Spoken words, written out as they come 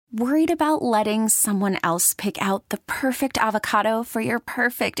Worried about letting someone else pick out the perfect avocado for your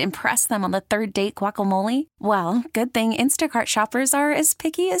perfect impress them on the third date guacamole? Well, good thing Instacart shoppers are as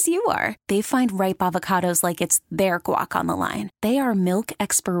picky as you are. They find ripe avocados like it's their guac on the line. They are milk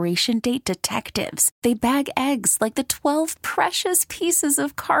expiration date detectives. They bag eggs like the 12 precious pieces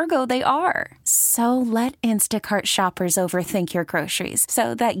of cargo they are. So let Instacart shoppers overthink your groceries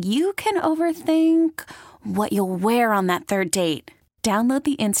so that you can overthink what you'll wear on that third date. Download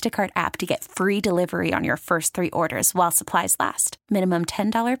the Instacart app to get free delivery on your first 3 orders while supplies last. Minimum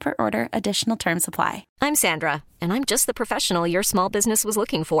 $10 per order. Additional terms apply. I'm Sandra, and I'm just the professional your small business was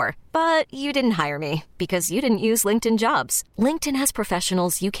looking for. But you didn't hire me because you didn't use LinkedIn Jobs. LinkedIn has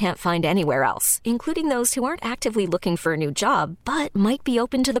professionals you can't find anywhere else, including those who aren't actively looking for a new job, but might be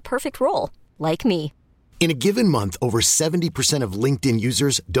open to the perfect role, like me. In a given month, over 70% of LinkedIn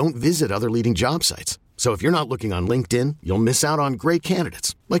users don't visit other leading job sites. So if you're not looking on LinkedIn, you'll miss out on great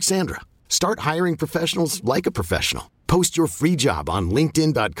candidates like Sandra. Start hiring professionals like a professional. Post your free job on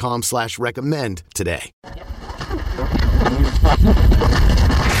linkedin.com/recommend today. The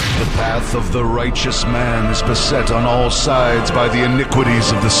path of the righteous man is beset on all sides by the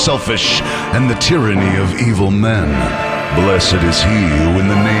iniquities of the selfish and the tyranny of evil men. Blessed is he who in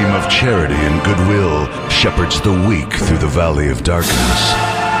the name of charity and goodwill shepherds the weak through the valley of darkness.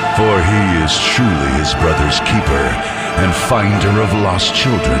 For he is truly his brother's keeper and finder of lost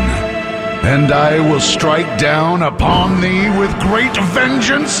children. And I will strike down upon thee with great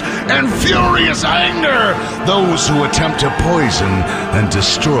vengeance and furious anger those who attempt to poison and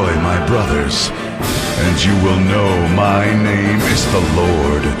destroy my brothers. And you will know my name is the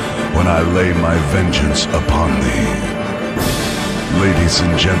Lord when I lay my vengeance upon thee. Ladies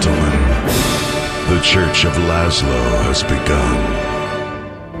and gentlemen, the Church of Laszlo has begun.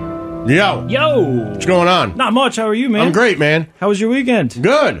 Yo. What's going on? Not much. How are you, man? I'm great, man. How was your weekend?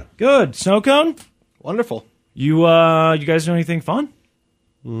 Good. Good. Snow cone? Wonderful. You guys do anything fun?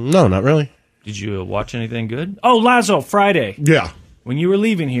 No, not really. Did you watch anything good? Oh, Lazo, Friday. Yeah. When you were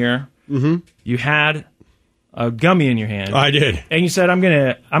leaving here, you had a gummy in your hand. I did. And you said, I'm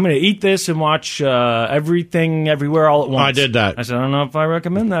gonna eat this and watch Everything Everywhere All at Once. I did that. I said, I don't know if I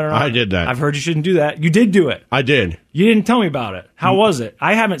recommend that or not. I did that. I've heard you shouldn't do that. You did do it. I did. You didn't tell me about it. How was it?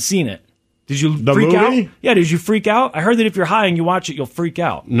 I haven't seen it. Did you freak movie? out? Yeah, did you freak out? I heard that if you're high and you watch it, you'll freak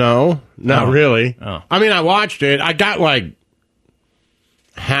out. No, not really. Oh. I mean, I watched it. I got like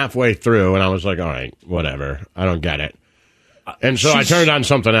halfway through, and I was like, all right, whatever. I don't get it. And so I turned on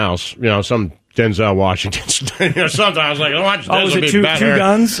something else, some Denzel Washington or something. I was like, watch this. Was will it be better. Two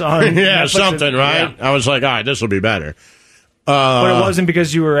Guns? On yeah, Netflix? something, right? Yeah. I was like, all right, this will be better. But it wasn't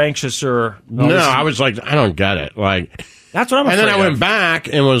because you were anxious or... No, I was like, I don't get it. Like... That's what I'm afraid And then I went of. back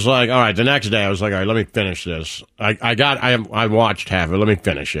and was like, all right, the next day I was like, all right, let me finish this. I watched half of it. Let me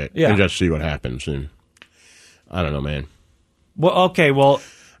finish it and just see what happens. And I don't know, man. Well, okay, well...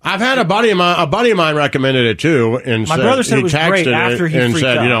 I've had a buddy of mine recommended it too. And My brother said it was great after he and freaked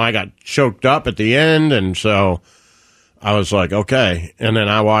said, out. I got choked up at the end. And so I was like, okay. And then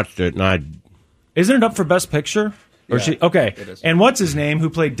I watched it and Isn't it up for Best Picture? Or okay. it is. And what's his name, who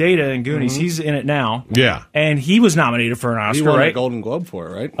played Data in Goonies? He's in it now. Yeah. And he was nominated for an He Oscar, won right? a Golden Globe for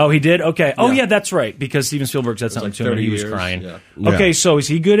it, right? Oh, he did? Okay. Oh, Yeah. yeah, that's right. Because Steven Spielberg said something like to him and 30 he was years, crying. yeah. Okay, Yeah. so is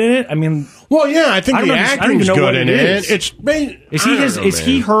he good in it? I mean... well, yeah, I think I the don't even acting's know good what in it it. is. Is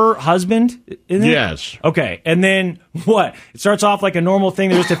he her husband in it? Yes. Okay, and then what? It starts off like a normal thing.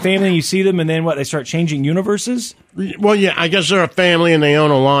 They're just a family, and you see them, and then what? They start changing universes? Well, yeah, I guess they're a family and they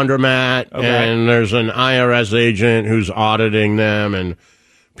own a laundromat, and there's an IRS agent who's auditing them, and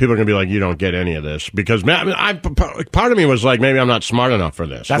people are going to be like, you don't get any of this. Because part of me was like, maybe I'm not smart enough for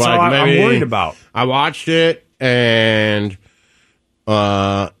this. That's like, what I'm worried about. I watched it, and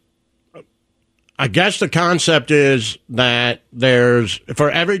I guess the concept is that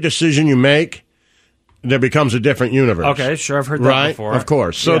for every decision you make, there becomes a different universe. Okay, sure, I've heard that before. Of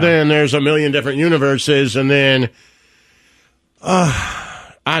course. So then there's a million different universes, and then,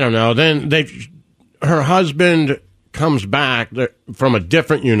 I don't know, then her husband comes back from a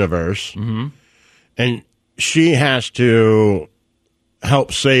different universe, and she has to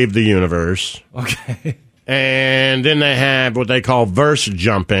help save the universe. Okay. And then they have what they call verse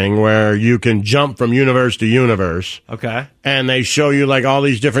jumping, where you can jump from universe to universe. Okay. And they show you like all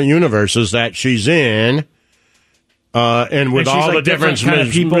these different universes that she's in, and with all the different kind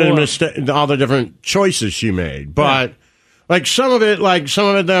of people, all the different choices she made. But like some of it,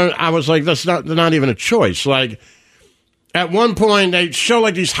 I was like, they're not even a choice. Like at one point they show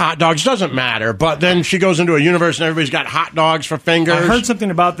like these hot dogs. Doesn't matter, but then she goes into a universe and everybody's got hot dogs for fingers. I heard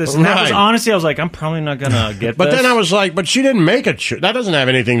something about this, and that was honestly, I was like, I'm probably not gonna get. But this. then I was like, but she didn't make a that doesn't have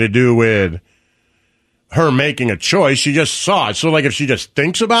anything to do with her making a choice. She just saw it. So like if she just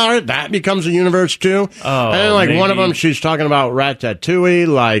thinks about it, that becomes a universe too. Oh, and then like maybe. one of them, she's talking about Ratatouille,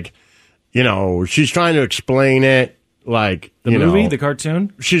 like, you know, she's trying to explain it. Like the movie, the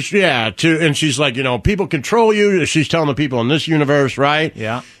cartoon. And she's like, you know, people control you. She's telling the people in this universe, right?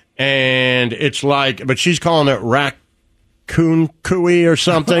 Yeah. And it's like, but she's calling it raccoon cooey or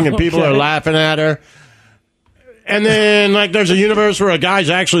something, and people are laughing at her. And then, like, there's a universe where a guy's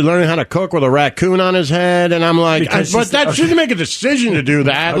actually learning how to cook with a raccoon on his head, and I'm like, she didn't make a decision to do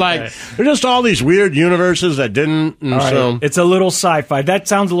that. Okay. Like, there's just all these weird universes that didn't. And so It's a little sci-fi. That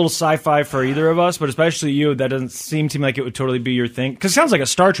sounds a little sci-fi for either of us, but especially you, that doesn't seem to me like it would totally be your thing. Because it sounds like a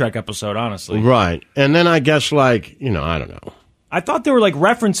Star Trek episode, honestly. Right. And then I guess, like, you know, I don't know. I thought there were, like,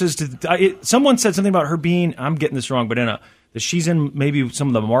 references to... someone said something about her being... I'm getting this wrong, but that she's in maybe some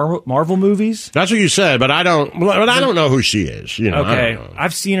of the Marvel movies. That's what you said, but I don't know who she is. You know, okay, I don't know.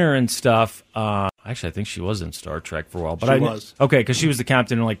 I've seen her in stuff. Actually, I think she was in Star Trek for a while. But She was. Okay, because she was the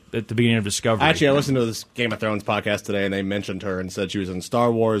captain like at the beginning of Discovery. Actually, I listened to this Game of Thrones podcast today, and they mentioned her and said she was in Star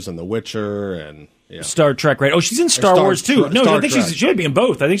Wars and The Witcher and Star Trek, right? Oh, she's in Star Wars too. I think she might be in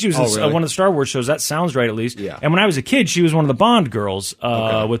both. I think she was in really? one of the Star Wars shows. That sounds right, at least. Yeah. And when I was a kid, she was one of the Bond girls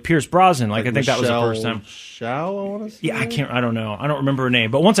with Pierce Brosnan. Like I think that was the first time. I want to say? Yeah, I don't know. I don't remember her name.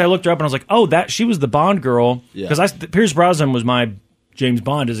 But once I looked her up, and I was like, oh, she was the Bond girl. Because Pierce Brosnan was my James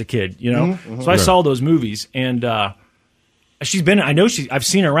Bond as a kid, you know. So I saw those movies, and she's been. I've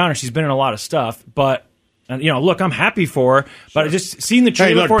seen her around, and she's been in a lot of stuff, but. And, you know, look, I'm happy for her, but I just seeing the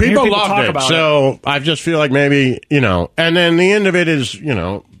trailer for it, and hear people talk about it. So I just feel like maybe, you know, and then the end of it is, you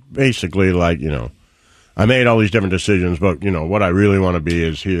know, basically like, you know, I made all these different decisions, but, you know, what I really want to be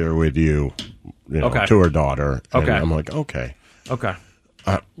is here with you, you know, to her daughter. And I'm like, okay.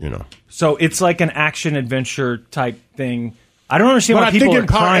 You know. So it's like an action adventure type thing. I don't understand why people are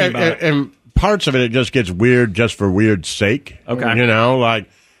crying about it. And parts of it just gets weird just for weird's sake. Okay. You know, like.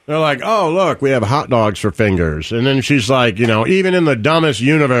 They're like, oh, look, we have hot dogs for fingers. And then she's like, you know, even in the dumbest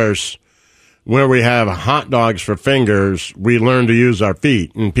universe where we have hot dogs for fingers, we learn to use our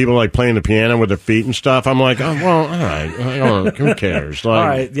feet. And people like playing the piano with their feet and stuff. I'm like, oh, well, all right. Who cares? Like, all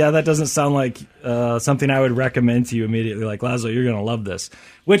right. Yeah, that doesn't sound like something I would recommend to you immediately. Like, Laszlo, you're going to love this.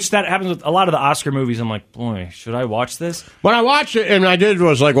 Which that happens with a lot of the Oscar movies. I'm like, boy, should I watch this? When I watched it, and I did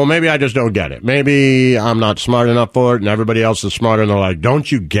was like, well, maybe I just don't get it. Maybe I'm not smart enough for it, and everybody else is smarter, and they're like,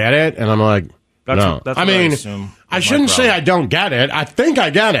 don't you get it? And I'm like, no. That's I mean, I shouldn't say I don't get it. I think I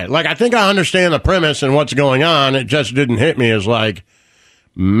get it. Like, I think I understand the premise and what's going on. It just didn't hit me as like,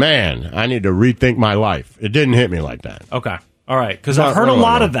 man, I need to rethink my life. It didn't hit me like that. Okay. All right. Because I've heard a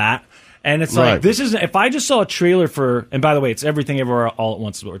lot of that. And it's like, this is, if I just saw a trailer for, and by the way, it's Everything Everywhere All at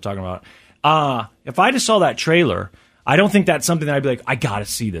Once is what we're talking about. If I just saw that trailer, I don't think that's something that I'd be like, I gotta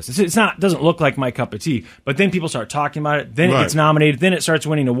see this. It's not, doesn't look like my cup of tea. But then people start talking about it, then it gets nominated, then it starts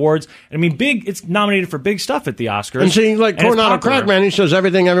winning awards. I mean, it's nominated for big stuff at the Oscars. And see, like Coronado Crackman, he says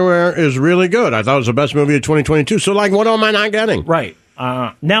Everything Everywhere is really good. I thought it was the best movie of 2022. So, like, what am I not getting? Right.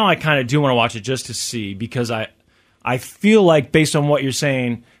 Now I kind of do want to watch it just to see, because I feel like, based on what you're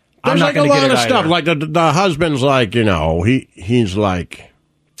saying, there's I'm not like going a to get lot it of either. stuff. Like the husband's like, you know, he's like,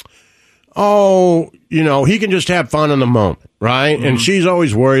 oh, you know, he can just have fun in the moment, right? Mm-hmm. And she's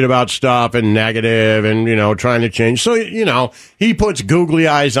always worried about stuff and negative and, you know, trying to change. So, you know, he puts googly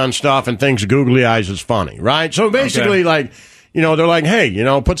eyes on stuff and thinks googly eyes is funny, right? So basically, like, you know, they're like, hey, you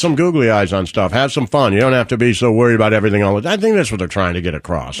know, put some googly eyes on stuff. Have some fun. You don't have to be so worried about everything all the time. I think that's what they're trying to get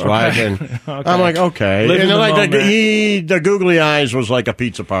across, right? And I'm like, okay. Live and in the like moment. the googly eyes was like a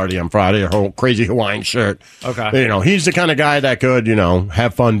pizza party on Friday, a whole crazy Hawaiian shirt. Okay. You know, he's the kind of guy that could, you know,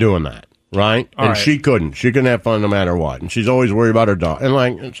 have fun doing that. Right? And she couldn't. She couldn't have fun no matter what. And she's always worried about her dog. And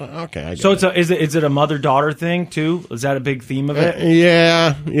like, it's like, okay. I get So it. is it a mother-daughter thing, too? Is that a big theme of it?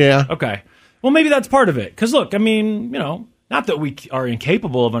 Yeah. Okay. Well, maybe that's part of it. Because, look, I mean, you know, not that we are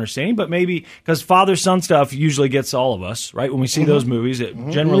incapable of understanding, but maybe because father-son stuff usually gets all of us, right? When we see those movies, it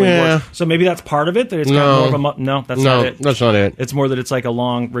generally works. So maybe that's part of it, that it's kind of more of a... No, that's not it. That's not it. It's more that it's like a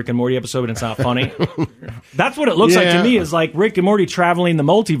long Rick and Morty episode and it's not funny. That's what it looks like to me, is like Rick and Morty traveling the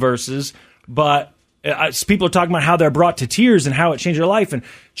multiverses, but... people are talking about how they're brought to tears and how it changed their life and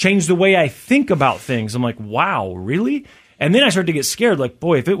changed the way I think about things. I'm like, wow, really? And then I started to get scared. Like,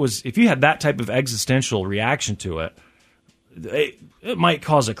 boy, if you had that type of existential reaction to it might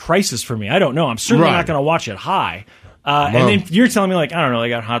cause a crisis for me. I don't know. I'm certainly not going to watch it high. And then you're telling me, like, I don't know, they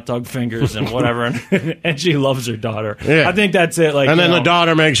got hot dog fingers and whatever, and she loves her daughter. Yeah. I think that's it. Like, and then the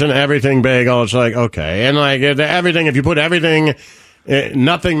daughter makes an everything bagel. It's like, okay. And like everything, if you put everything,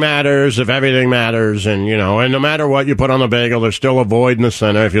 nothing matters if everything matters. And, and no matter what you put on the bagel, there's still a void in the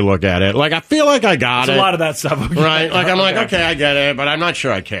center if you look at it. Like, I feel like I got it. a lot of that stuff. Okay. Right? Like, I'm like, okay, I get it, but I'm not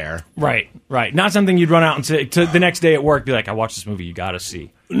sure I care. Right. Not something you'd run out and say to the next day at work, be like, I watched this movie, you got to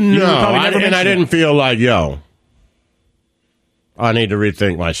see. No, I didn't feel like, I need to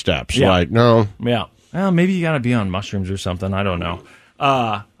rethink my steps. Yeah. Like, no. Yeah. Well, maybe you got to be on mushrooms or something. I don't know.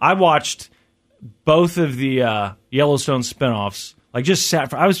 I watched both of the Yellowstone spinoffs. Like, just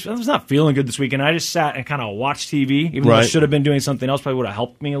sat I was not feeling good this weekend. I just sat and kind of watched TV, even though I should have been doing something else. Probably would have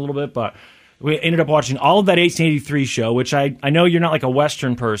helped me a little bit. But we ended up watching all of that 1883 show, which I know you're not like a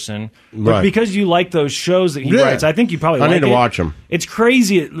Western person, but because you like those shows that he writes, I think you probably like it. I need to watch them. It's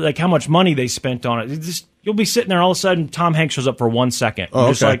crazy, like, how much money they spent on it. You'll be sitting there, all of a sudden, Tom Hanks shows up for 1 second.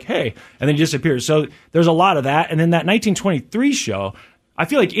 Just like, hey, and then he disappears. So there's a lot of that. And then that 1923 show, I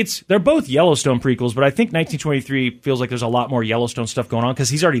feel like they're both Yellowstone prequels, but I think 1923 feels like there's a lot more Yellowstone stuff going on because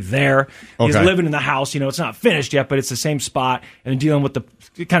he's already there. He's living in the house. It's not finished yet, but it's the same spot and dealing with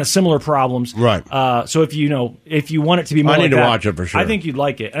the kind of similar problems. Right. So if you want it to be more, I need to watch it for sure. I think you'd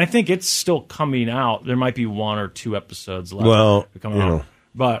like it, and I think it's still coming out. There might be 1 or 2 episodes left. Coming out.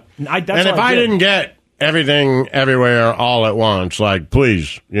 But that's and if I didn't get everything everywhere all at once, like,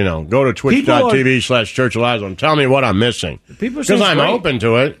 please, go to twitch.tv/Church of Lazlo and tell me what I'm missing. Because I'm open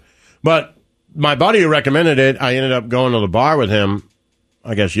to it. But my buddy who recommended it, I ended up going to the bar with him,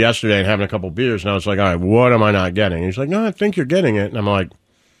 I guess, yesterday and having a couple beers. And I was like, all right, what am I not getting? He's like, no, I think you're getting it. And I'm like,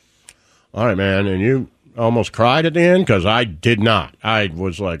 all right, man. And you almost cried at the end? Because I did not. I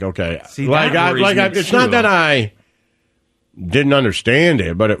was like, okay. See, it's not that I didn't understand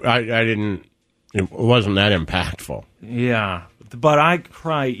it, but I didn't. It wasn't that impactful. Yeah, but I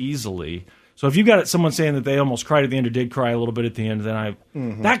cry easily. So if you got someone saying that they almost cried at the end or did cry a little bit at the end, then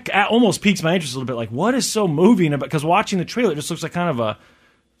that almost piques my interest a little bit. Like, what is so moving about? Because watching the trailer, it just looks like kind of a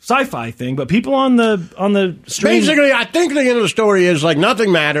sci-fi thing. But people on the stream, basically, I think the end of the story is like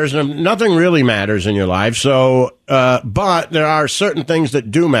nothing matters and nothing really matters in your life. So, but there are certain things that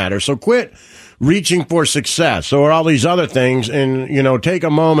do matter. So quit reaching for success or all these other things, and take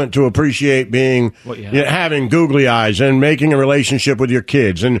a moment to appreciate being having googly eyes and making a relationship with your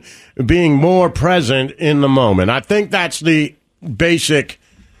kids and being more present in the moment. I think that's the basic,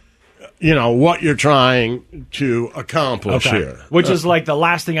 what you're trying to accomplish here. Which is like the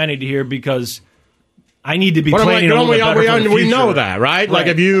last thing I need to hear, because I need to be planning a little bit better for the future. We know that, right? Like,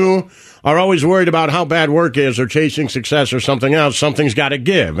 if you are always worried about how bad work is or chasing success or something else, something's got to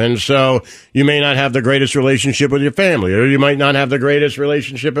give. And so you may not have the greatest relationship with your family, or you might not have the greatest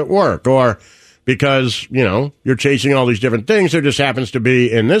relationship at work, or because, you're chasing all these different things. There just happens to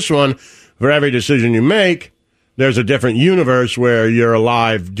be, in this one, for every decision you make, there's a different universe where you're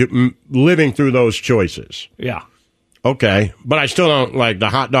alive, living through those choices. Yeah. Okay, but I still don't like the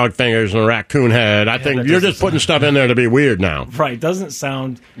hot dog fingers and the raccoon head. I think you're just putting stuff in there to be weird now. Right, doesn't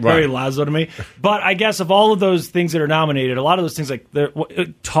sound very Lazlo to me. But I guess of all of those things that are nominated, a lot of those things, like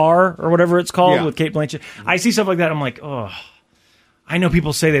Tar or whatever it's called with Cate Blanchett, I see stuff like that, I'm like, oh, I know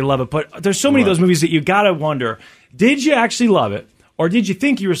people say they love it, but there's so many of those movies that you got to wonder, did you actually love it? Or did you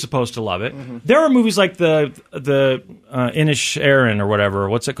think you were supposed to love it? There are movies like the Inisherin or whatever.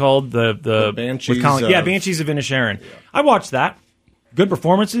 What's it called? The Banshees. Banshees of Inisherin. Yeah. I watched that. Good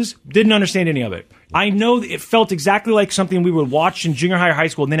performances. Didn't understand any of it. I know it felt exactly like something we would watch in junior high or high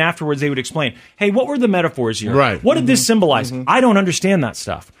school, and then afterwards they would explain, hey, what were the metaphors here? Right. What did this symbolize? I don't understand that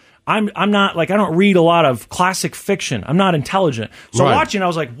stuff. I'm not, like, I don't read a lot of classic fiction. I'm not intelligent. So watching, I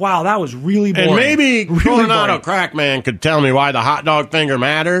was like, wow, that was really boring. And maybe really Coronado Crackman could tell me why the hot dog finger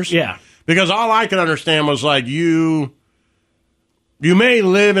matters. Yeah. Because all I could understand was, like, you may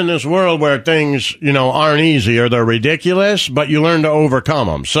live in this world where things, aren't easy or they're ridiculous, but you learn to overcome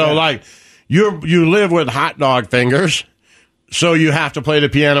them. So, like, you live with hot dog fingers, so you have to play the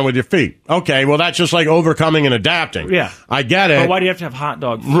piano with your feet. Okay, well, that's just like overcoming and adapting. Yeah. I get it. But why do you have to have hot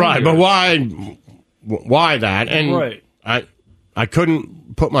dog fingers? Right, but why that? And I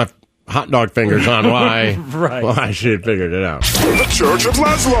couldn't put my hot dog fingers on why why she had figured it out. The Church of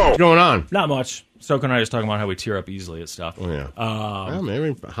Lazlo. What's going on? Not much. Stoker and I just talking about how we tear up easily at stuff. Oh, yeah. Well,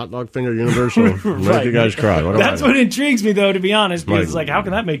 maybe hot dog finger universal make you guys cry. That's what intrigues me, though, to be honest, because it's like, how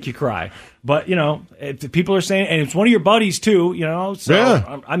can that make you cry? But, if people are saying, and it's one of your buddies, too,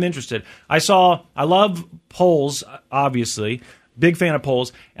 so I'm interested. I love polls, obviously. Big fan of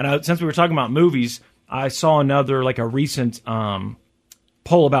polls. And since we were talking about movies, I saw another, like a recent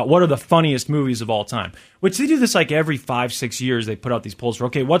poll about what are the funniest movies of all time, which they do this like every 5-6 years. They put out these polls for,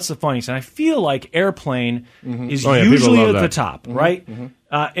 okay, what's the funniest? And I feel like Airplane is usually at the top, right?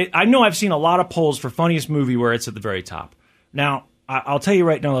 I know I've seen a lot of polls for funniest movie where it's at the very top. Now, I'll tell you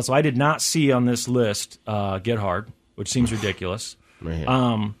right now, Leslie, I did not see on this list Get Hard, which seems ridiculous.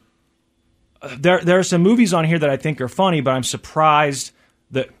 There are some movies on here that I think are funny, but I'm surprised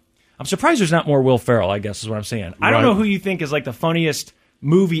there's not more Will Ferrell, I guess is what I'm saying. I don't know who you think is like the funniest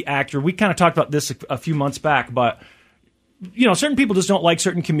movie actor. We kind of talked about this a few months back, but certain people just don't like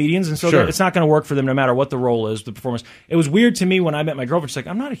certain comedians, and so it's not going to work for them no matter what the role is, the performance. It was weird to me when I met my girlfriend. She's like,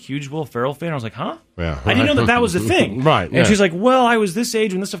 I'm not a huge Will Ferrell fan. I was like, huh? Yeah. I didn't know that was the thing. Right. And she's like, well, I was this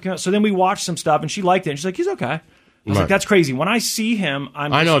age when this stuff came out. So then we watched some stuff, and she liked it, and she's like, he's okay. I was like, that's crazy. When I see him,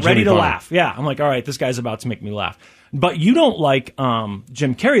 I'm just ready to laugh. Yeah, I'm like, all right, this guy's about to make me laugh. But you don't like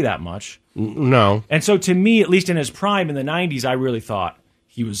Jim Carrey that much. No. And so to me, at least in his prime in the 90s, I really thought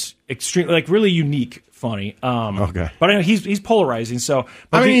he was extremely, like, really unique, funny. Okay. But I know he's polarizing. So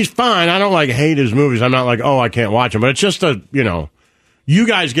he's fine. I don't hate his movies. I'm not like, I can't watch him. But it's just you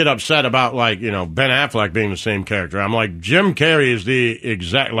guys get upset about Ben Affleck being the same character. I'm like, Jim Carrey is the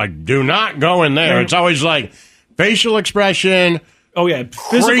exact, do not go in there. It's always like facial expression. Oh yeah,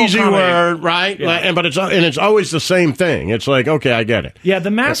 crazy word, right? Yeah. But it's always the same thing. It's like, okay, I get it. Yeah,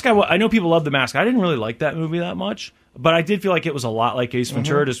 The Mask. I know people love The Mask. I didn't really like that movie that much, but I did feel like it was a lot like Ace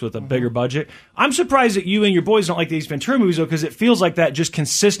Ventura, just with a bigger budget. I'm surprised that you and your boys don't like the Ace Ventura movies though, because it feels like that just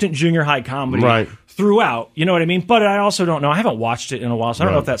consistent junior high comedy throughout. You know what I mean? But I also don't know. I haven't watched it in a while, so I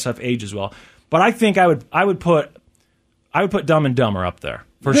don't know if that stuff ages well. But I think I would put Dumb and Dumber up there.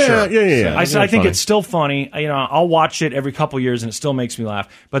 For sure. Yeah. I think it's still funny. I'll watch it every couple years, and it still makes me laugh.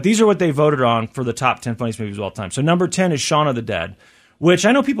 But these are what they voted on for the top 10 funniest movies of all time. So number 10 is Shaun of the Dead, which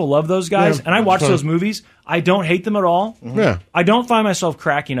I know people love those guys, and I watch those movies. I don't hate them at all. Yeah. I don't find myself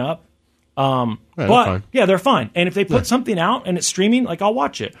cracking up. But they're fine. And if they put something out and it's streaming, I'll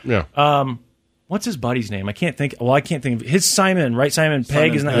watch it. Yeah. What's his buddy's name? I can't think of his Simon, right? Simon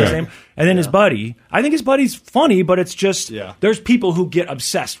Pegg, isn't that his name? And then his buddy. I think his buddy's funny, but it's just there's people who get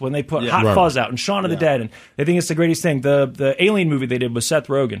obsessed when they put Hot Fuzz out and Shaun of the Dead, and they think it's the greatest thing. The Alien movie they did with Seth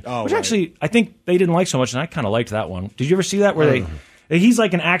Rogen, which actually I think they didn't like so much, and I kind of liked that one. Did you ever see that where he's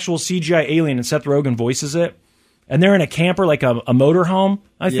like an actual CGI alien and Seth Rogen voices it? And they're in a camper, like a motorhome,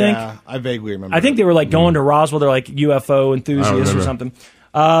 I think. Yeah, I vaguely remember. I think they were going to Roswell. They're like UFO enthusiasts or something.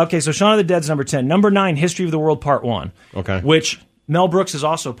 Okay, so Shaun of the Dead's number 10. Number 9, History of the World Part 1. Okay. Which Mel Brooks is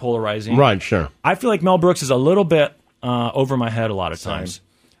also polarizing. Right, sure. I feel like Mel Brooks is a little bit over my head a lot of times.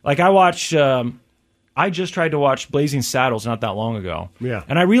 Like I just tried to watch Blazing Saddles not that long ago. Yeah.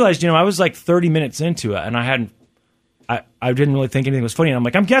 And I realized, I was like 30 minutes into it, and I didn't really think anything was funny. And I'm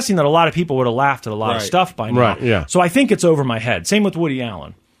like, I'm guessing that a lot of people would have laughed at a lot of stuff by now. Right, yeah. So I think it's over my head. Same with Woody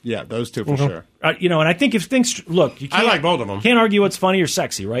Allen. Yeah, those two for sure. And I think if things look, you can't, I like both of them. Can't argue what's funny or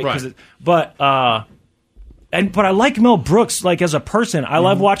sexy, right? Right. But I like Mel Brooks as a person. I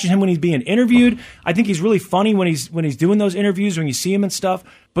love watching him when he's being interviewed. I think he's really funny when he's doing those interviews, when you see him and stuff.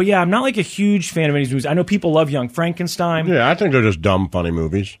 But yeah, I'm not a huge fan of any of his movies. I know people love Young Frankenstein. Yeah, I think they're just dumb, funny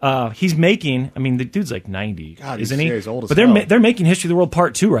movies. He's making. the dude's like 90, isn't he? He's old as but hell. they're making History of the World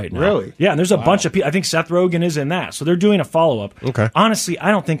Part 2 right now. Really? Yeah, and there's a bunch of people. I think Seth Rogen is in that, so they're doing a follow up. Okay. Honestly,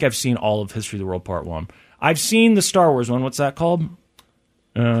 I don't think I've seen all of History of the World Part 1. I've seen the Star Wars one. What's that called?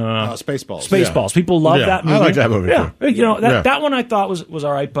 Spaceballs. Spaceballs. People love that movie. I like that movie. Yeah, too. That one I thought was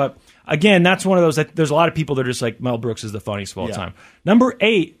all right, but again, that's one of those that there's a lot of people that are just like Mel Brooks is the funniest of all time. Number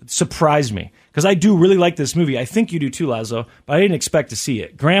 8 surprised me because I do really like this movie. I think you do too, Lazo, but I didn't expect to see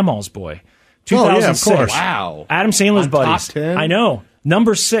it. Grandma's Boy, 2006. Of course. Wow. Adam Sandler's buddies. Top 10? I know.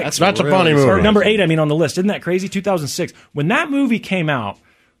 Number 6. That's a funny movie. Or number 8, on the list. Isn't that crazy? 2006. When that movie came out,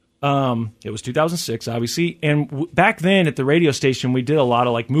 it was 2006, obviously. And back then at the radio station, we did a lot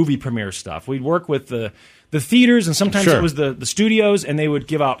of movie premiere stuff. We'd work with the theaters, and sometimes it was the studios, and they would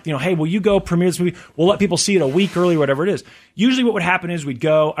give out, hey, will you go premiere this movie? We'll let people see it a week early, whatever it is. Usually what would happen is we'd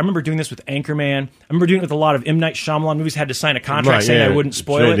go. I remember doing this with Anchorman. I remember doing it with a lot of M. Night Shyamalan movies. Had to sign a contract saying I wouldn't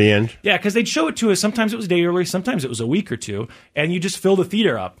spoil it. At the end. Yeah, because they'd show it to us. Sometimes it was a day early. Sometimes it was a week or two. And you just fill the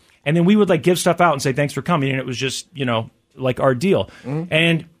theater up. And then we would give stuff out and say, thanks for coming. And it was just, our deal. Mm-hmm.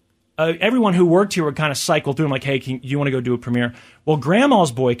 And everyone who worked here would kind of cycle through and hey, you want to go do a premiere? Well,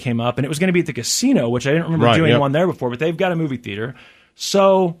 Grandma's Boy came up, and it was going to be at the casino, which I didn't remember doing one there before, but they've got a movie theater.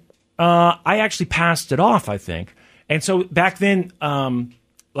 So I actually passed it off, I think. And so back then,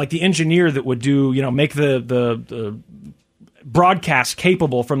 the engineer that would do, make the broadcast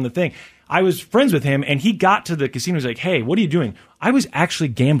capable from the thing, I was friends with him, and he got to the casino. He's like, hey, what are you doing? I was actually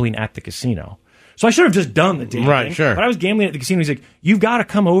gambling at the casino. So I should have just done the damn thing. Sure. But I was gambling at the casino. He's like, you've got to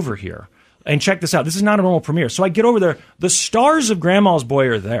come over here and check this out. This is not a normal premiere. So I get over there. The stars of Grandma's Boy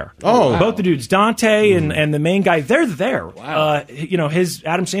are there. Oh, wow. Both the dudes, Dante and the main guy, they're there. Wow. His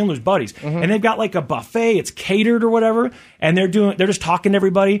Adam Sandler's buddies. And they've got like a buffet. It's catered or whatever. And they're just talking to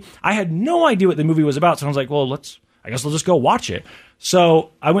everybody. I had no idea what the movie was about. So I was like, well, I guess we'll just go watch it. So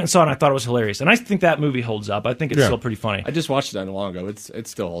I went and saw it, and I thought it was hilarious. And I think that movie holds up. I think it's still pretty funny. I just watched it not long ago. It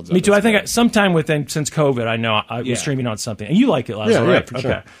still holds up. Me too. I think sometime since COVID, I know I was streaming on something. And you like it, Laszlo, right? For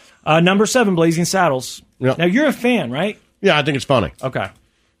sure. Number 7, Blazing Saddles. Yep. Now, you're a fan, right? Yeah, I think it's funny. Okay.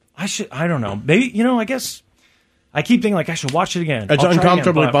 I don't know. Maybe, I guess I keep thinking, like, I should watch it again. It's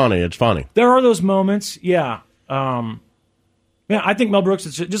uncomfortably funny. It's funny. There are those moments, yeah. I think Mel Brooks,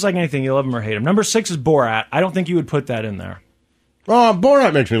 it's just like anything, you love him or hate him. Number 6 is Borat. I don't think you would put that in there. Oh,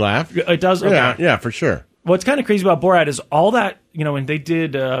 Borat makes me laugh. It does? Okay. Yeah, for sure. What's kind of crazy about Borat is all that, when they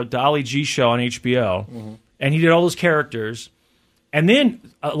did the Ali G show on HBO, and he did all those characters, and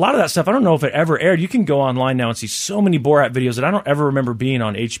then a lot of that stuff, I don't know if it ever aired. You can go online now and see so many Borat videos that I don't ever remember being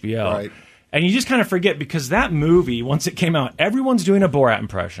on HBO. Right. And you just kind of forget, because that movie, once it came out, everyone's doing a Borat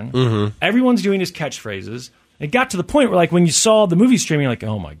impression. Everyone's doing his catchphrases. It got to the point where, like, when you saw the movie streaming, you're like,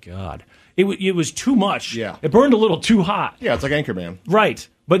 oh, my God. It was too much. Yeah. It burned a little too hot. Yeah, it's like Anchorman. Right.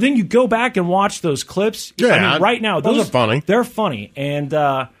 But then you go back and watch those clips. Yeah, I mean, right now, those are funny. They're funny. And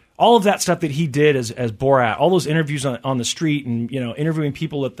all of that stuff that he did as Borat, all those interviews on the street and, interviewing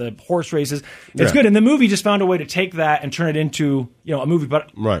people at the horse races, it's good. And the movie just found a way to take that and turn it into, a movie. But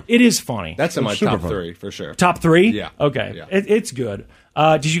it is funny. That's in my top 3, for sure. Top 3? Yeah. Okay. Yeah. It's good.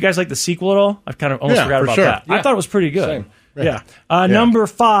 Did you guys like the sequel at all? I've kind of almost forgot about that. Yeah. I thought it was pretty good. Same. Yeah. Number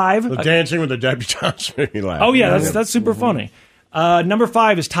 5. The Dancing with the Debutantes made me laugh. Oh, yeah, that's super funny. Number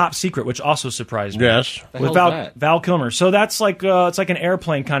 5 is Top Secret, which also surprised me. Yes. With Val Kilmer. So that's like it's like an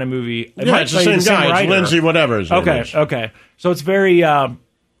airplane kind of movie. It's the same guy. It's Lindsay whatever his name is. Okay. So it's very,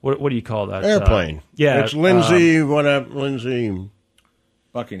 what do you call that? Airplane. Yeah. It's Lindsay, whatever, Lindsay.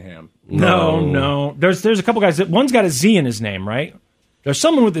 Buckingham. No. There's a couple guys. One's got a Z in his name, right? There's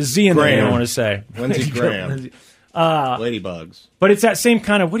someone with a Z in there, I want to say. Lindsey Graham. Ladybugs. But it's that same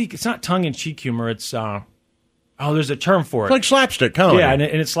kind of, it's not tongue-in-cheek humor. It's, there's a term for it. It's like slapstick comedy. Yeah, and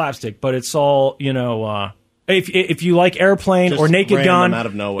it's slapstick, but it's all, if you like Airplane Just or Naked Gun, out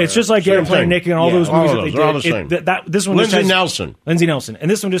of nowhere. it's just like Same Airplane, thing. Naked Gun, all those all movies those, that they're all they the did. same. This one Lindsay just has Nelson. Lindsay Nelson,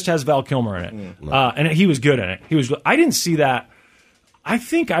 and this one just has Val Kilmer in it, and he was good in it. He was. I didn't see that. I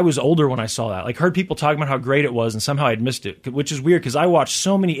think I was older when I saw that. Like, heard people talking about how great it was, and somehow I'd missed it, which is weird because I watched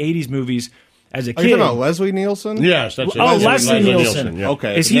so many '80s movies as a kid. Are you talking about Leslie Nielsen? Yes, that's it. Oh, Leslie Nielsen. Yeah.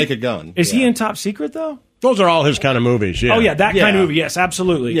 Okay, is Naked Gun. Is he in Top Secret though? Those are all his kind of movies. Yeah. Oh yeah, that kind of movie. Yes,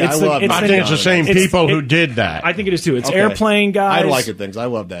 absolutely. Yeah, I think it's the same people who did that. I think it is too. It's Airplane guys. I like it. Things I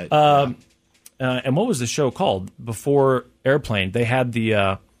love that. And what was the show called before Airplane? They had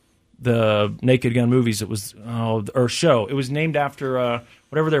the Naked Gun movies. It was or show. It was named after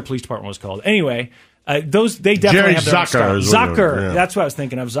whatever their police department was called. Anyway, they definitely Jerry have their own style. Zucker. Zucker. Yeah. That's what I was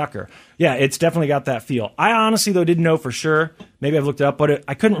thinking of. Zucker. Yeah, it's definitely got that feel. I honestly though didn't know for sure. Maybe I've looked it up, but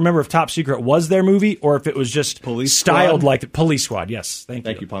I couldn't remember if Top Secret was their movie or if it was just Police styled Squad? like the Police Squad. Yes, thank you.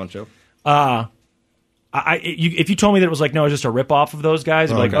 Thank you, Poncho. If you told me that it was like, no, it's just a ripoff of those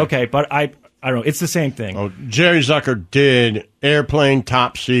guys, I'd be like, okay, but I don't know. It's the same thing. Oh, Jerry Zucker did Airplane,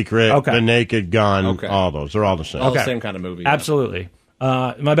 Top Secret, The Naked Gun, all those. They're all the same. All the same kind of movie. Absolutely.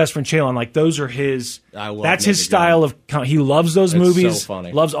 My best friend Chalon, like those are his. That's his Naked style of. He loves those movies. So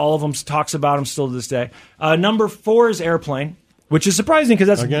funny. Loves all of them. Talks about them still to this day. Number 4 is Airplane, which is surprising because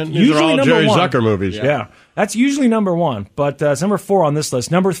that's Again, these usually are all number Jerry 1. Zucker movies. Yeah, that's usually number 1, but it's number 4 on this list.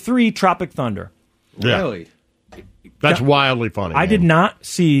 Number 3, Tropic Thunder. Yeah. Really? That's wildly funny. I did not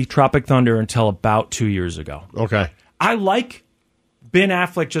see Tropic Thunder until about 2 years ago. Okay. I like Ben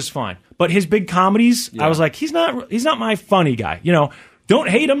Affleck just fine, but his big comedies, I was like, he's not my funny guy. Don't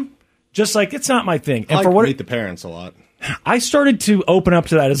hate him, just like it's not my thing. And I for like what Meet the Parents a lot. I started to open up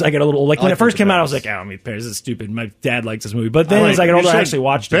to that as I get a little like when like it first Meet the came out, I was Parents. like, "Oh, Meet the Parents, this is stupid." My dad likes this movie, but then as I get older, I actually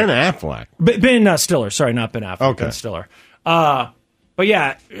watched Ben it. Affleck. Ben Stiller, sorry, not Ben Affleck. Okay. Ben Stiller. But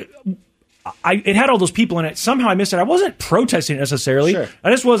yeah, it had all those people in it. Somehow I missed it. I wasn't protesting it necessarily. Sure.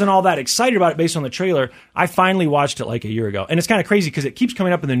 I just wasn't all that excited about it based on the trailer. I finally watched it like a year ago. And it's kind of crazy because it keeps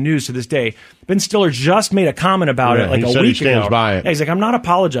coming up in the news to this day. Ben Stiller just made a comment about it like he a said week he stands ago. by it. Yeah, he's like, I'm not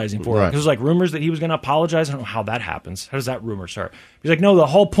apologizing for it. Right. Because there's like rumors that he was going to apologize. I don't know how that happens. How does that rumor start? He's like, no,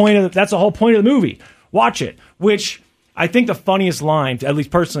 that's the whole point of the movie. Watch it. Which I think the funniest line, at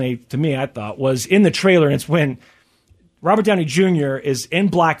least personally to me, I thought, was in the trailer. And it's when Robert Downey Jr. is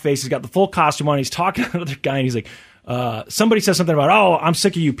in blackface. He's got the full costume on. He's talking to another guy, and he's like, somebody says something about, oh, I'm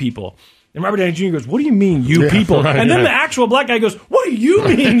sick of you people. And Robert Downey Jr. goes, what do you mean, you people? Right, and then the actual black guy goes, what do you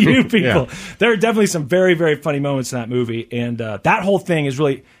mean, you people? Yeah. There are definitely some very, very funny moments in that movie. And that whole thing is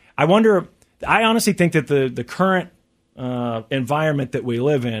really, I honestly think that the current environment that we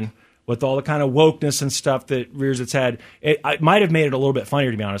live in, with all the kind of wokeness and stuff that rears its head, it might have made it a little bit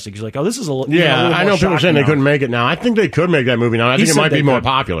funnier, to be honest. Because you're like, oh, this is a little I know people saying they couldn't make it now. I think they could make that movie now. I think it might be more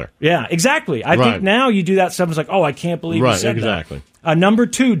popular. Yeah, exactly. I think now you do that stuff, it's like, oh, I can't believe you said exactly. that. Number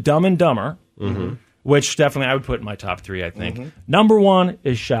 2, Dumb and Dumber, which definitely I would put in my top 3, I think. Number 1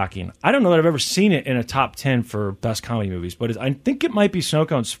 is Shocking. I don't know that I've ever seen it in a top 10 for best comedy movies, but I think it might be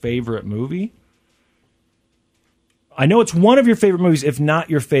Snowcone's favorite movie. I know it's one of your favorite movies, if not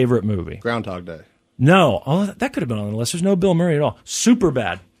your favorite movie. Groundhog Day. No. Oh, that could have been on the list. There's no Bill Murray at all.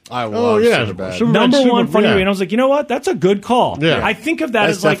 Superbad. I love Superbad. Number 1 funny movie. And I was like, you know what? That's a good call. Yeah. I think of that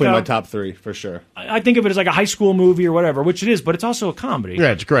That's as like definitely my top 3, for sure. I think of it as like a high school movie or whatever, which it is, but it's also a comedy.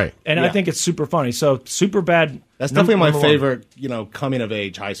 Yeah, it's great. And I think it's super funny. So Superbad. That's definitely my favorite, coming of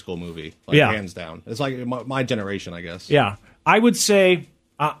age high school movie. Hands down. It's like my generation, I guess. Yeah. I would say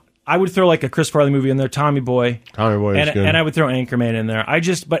I would throw like a Chris Farley movie in there, Tommy Boy. Tommy Boy is good. And I would throw Anchorman in there.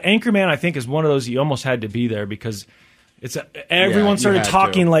 But Anchorman I think is one of those you almost had to be there because everyone started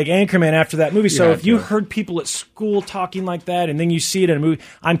talking like Anchorman after that movie. So if you heard people at school talking like that and then you see it in a movie,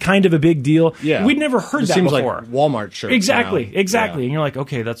 I'm kind of a big deal. Yeah. We'd never heard that seems before. Like Walmart shirts. Exactly. Yeah. And you're like,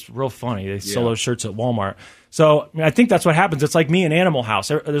 okay, that's real funny. They sell those shirts at Walmart. So I think that's what happens. It's like me and Animal House.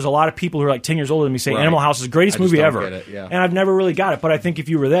 There's a lot of people who are like 10 years older than me say Animal House is the greatest movie ever. Get it, yeah. And I've never really got it. But I think if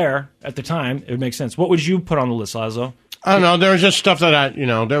you were there at the time, it would make sense. What would you put on the list, Lazo? I don't know. There was just stuff that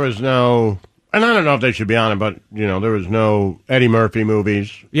there was no... And I don't know if they should be on it, but, there was no Eddie Murphy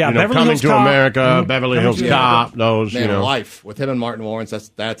movies. Yeah, Beverly Coming Hills to Cop. America, Beverly Hills Cop, those, Life, with him and Martin Lawrence,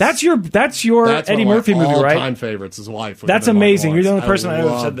 that's your Eddie Murphy movie, right? All-time favorites is Life. That's amazing. You're the only person I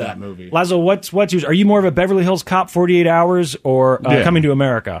ever said that. Movie. Lazo, what's yours? Are you more of a Beverly Hills Cop 48 Hours or Coming to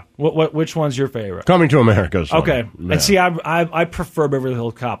America? Which one's your favorite? Coming to America. Okay. Yeah. And see, I prefer Beverly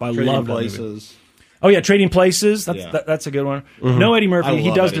Hills Cop. I love that Places. movie. Oh, yeah, Trading Places. That's a good one. No Eddie Murphy.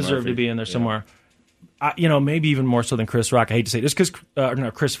 He does deserve to be in there somewhere. Maybe even more so than Chris Rock. I hate to say it, just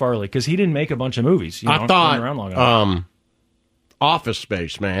because Chris Farley, because he didn't make a bunch of movies. I thought Office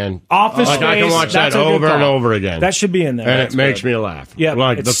Space, man. Office Space. I can watch that over and over again. That should be in there. And it makes me laugh. Yeah,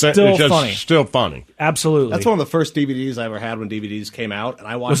 it's still funny. Absolutely. That's one of the first DVDs I ever had when DVDs came out, and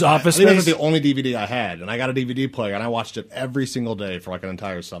I watched. Was Office Space? That was the only DVD I had, and I got a DVD player, and I watched it every single day for like an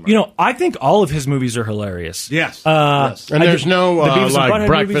entire summer. I think all of his movies are hilarious. Yes. And there's no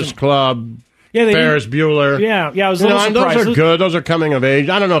Breakfast Club. Yeah, Ferris Bueller. Yeah, I was a little surprised. Those are good. Those are coming of age.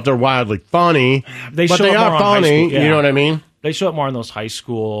 I don't know if they're wildly funny, but they are funny. You know what I mean? They show up more in those high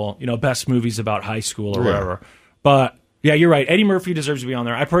school, best movies about high school or whatever. But, yeah, you're right. Eddie Murphy deserves to be on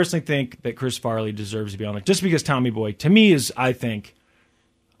there. I personally think that Chris Farley deserves to be on there. Just because Tommy Boy, to me, I think,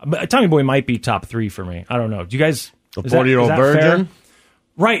 Tommy Boy might be top 3 for me. I don't know. Do you guys... The 40-Year-Old Virgin? Fair?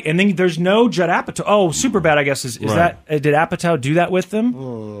 Right, and then there's no Judd Apatow. Oh, Superbad, I guess, is that... Did Apatow do that with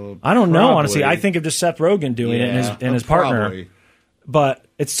them? I don't know, honestly. I think of just Seth Rogen doing it and his partner. But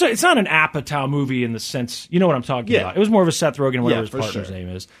it's not an Apatow movie in the sense... You know what I'm talking about. It was more of a Seth Rogen, whatever his partner's name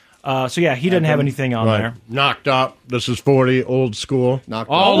is. He doesn't have anything on there. Knocked Up. This is 40. Old School.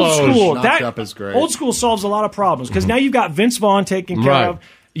 Knocked Up is great. Old School solves a lot of problems because now you've got Vince Vaughn taken care of.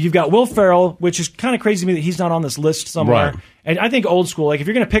 You've got Will Ferrell, which is kind of crazy to me that he's not on this list somewhere. Right. And I think Old School, like if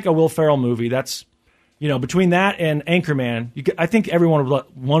you're going to pick a Will Ferrell movie, that's, between that and Anchorman, I think everyone would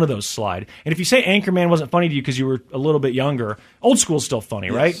let one of those slide. And if you say Anchorman wasn't funny to you because you were a little bit younger, Old School's still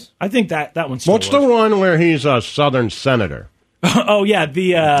funny, right? I think that one's still What's the one where he's a Southern senator? Oh yeah,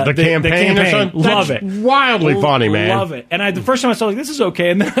 the campaign. Love it. Wildly funny, man. Love it. And the first time I saw it, this is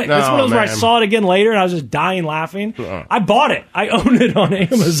okay. And then that's one of those where I saw it again later, and I was just dying laughing. I bought it. I own it on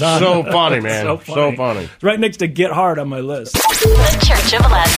Amazon. So funny, man. So funny. It's right next to Get Hard on my list. The Church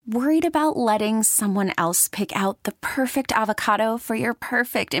of Les. Worried about letting someone else pick out the perfect avocado for your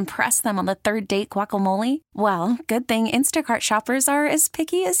perfect impress them on the third date guacamole? Well, good thing Instacart shoppers are as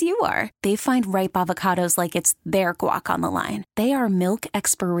picky as you are. They find ripe avocados like it's their guac on the line. They are milk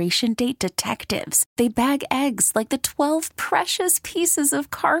expiration date detectives. They bag eggs like the 12 precious pieces of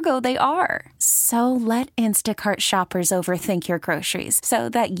cargo they are. So let Instacart shoppers overthink your groceries so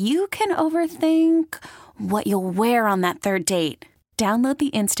that you can overthink what you'll wear on that third date. Download the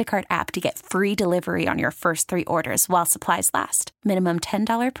Instacart app to get free delivery on your first 3 orders while supplies last. Minimum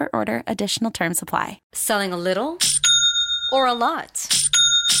 $10 per order. Additional terms apply. Selling a little or a lot?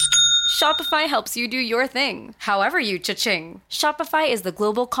 Shopify helps you do your thing, however you cha-ching. Shopify is the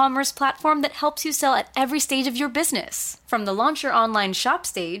global commerce platform that helps you sell at every stage of your business. From the launch your online shop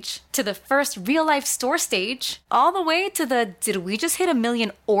stage, to the first real-life store stage, all the way to the did we just hit 1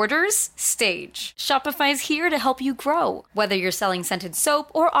 million orders stage. Shopify's here to help you grow. Whether you're selling scented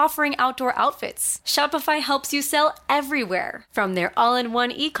soap or offering outdoor outfits, Shopify helps you sell everywhere. From their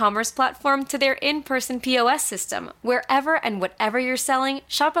all-in-one e-commerce platform to their in-person POS system, wherever and whatever you're selling,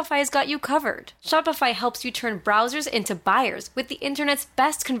 Shopify's got you covered. Shopify helps you turn browsers into buyers with the internet's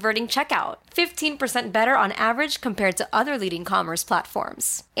best converting checkout. 15% better on average compared to other leading commerce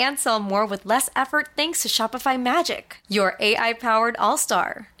platforms. And sell more with less effort thanks to Shopify Magic, your AI-powered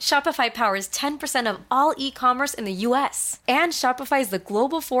all-star. Shopify powers 10% of all e-commerce in the U.S. And Shopify is the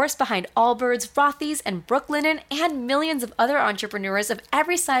global force behind Allbirds, Rothy's, and Brooklinen, and millions of other entrepreneurs of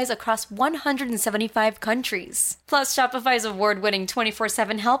every size across 175 countries. Plus, Shopify's award-winning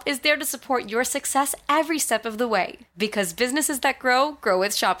 24/7 help is there to support your success every step of the way. Because businesses that grow, grow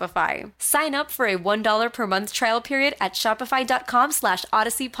with Shopify. Sign up for a $1 per month trial period at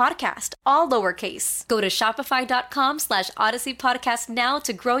shopify.com/Odyssey Podcast, all lowercase. Go to shopify.com/Odyssey Podcast now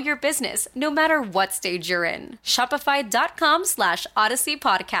to grow your business, no matter what stage you're in. Shopify.com/Odyssey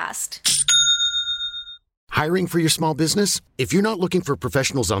Podcast. Hiring for your small business? If you're not looking for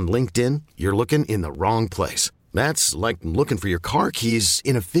professionals on LinkedIn, you're looking in the wrong place. That's like looking for your car keys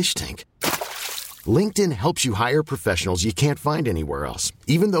in a fish tank. LinkedIn helps you hire professionals you can't find anywhere else,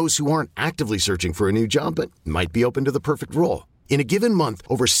 even those who aren't actively searching for a new job but might be open to the perfect role. In a given month,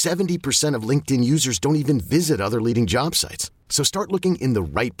 over 70% of LinkedIn users don't even visit other leading job sites. So start looking in the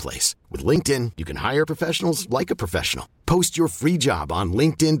right place. With LinkedIn, you can hire professionals like a professional. Post your free job on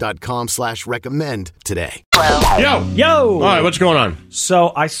linkedin.com/recommend today. Yo! Yo! All right, what's going on?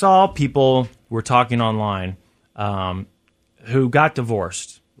 So I saw people were talking online who got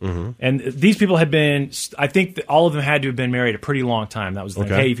divorced. Mm-hmm. And these people had been, I think that all of them had to have been married a pretty long time. That was the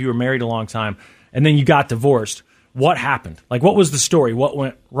thing. Hey, if you were married a long time and then you got divorced, what happened? Like, what was the story? What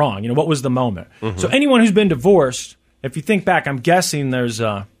went wrong? You know, what was the moment? Mm-hmm. So anyone who's been divorced, if you think back, I'm guessing there's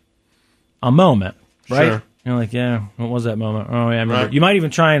a moment, right? Sure. You're like, yeah, what was that moment? Oh, yeah, I remember. Right. You might even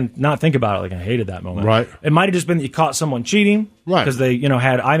try and not think about it. Like, I hated that moment. Right. It might have just been that you caught someone cheating. Right. Because they,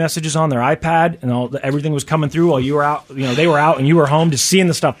 had iMessages on their iPad and everything was coming through while you were out. They were out and you were home, just seeing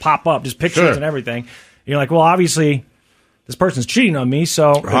the stuff pop up, just pictures and everything. You're like, well, obviously, this person's cheating on me,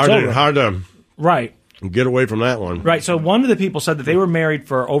 so hard to right. Get away from that one. Right. So one of the people said that they were married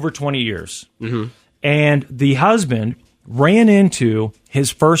for over 20 years. Mm-hmm. And the husband ran into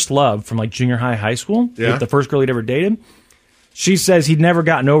his first love from like junior high school, with the first girl he'd ever dated. She says he'd never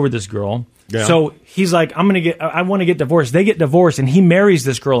gotten over this girl. Yeah. So he's like, I want to get divorced. They get divorced and he marries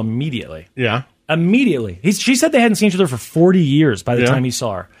this girl immediately. Yeah. Immediately. She said they hadn't seen each other for 40 years by the time he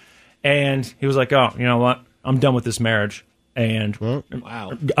saw her. And he was like, oh, you know what? I'm done with this marriage. And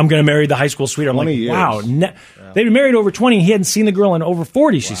wow, I'm going to marry the high school sweetheart. I'm like, years. wow. They've been married over 20. And he hadn't seen the girl in over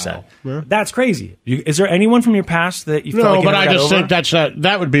 40, she said. Yeah. That's crazy. Is there anyone from your past that you feel like you but I just think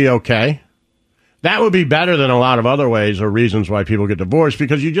that would be okay. That would be better than a lot of other ways or reasons why people get divorced,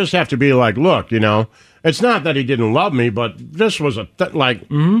 because you just have to be like, look, it's not that he didn't love me, but this was like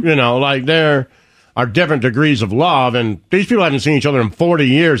there are different degrees of love, and these people haven't seen each other in 40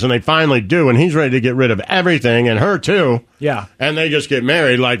 years, and they finally do, and he's ready to get rid of everything, and her too. Yeah. And they just get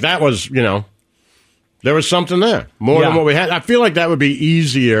married. Like, that was, there was something there. More than what we had. I feel like that would be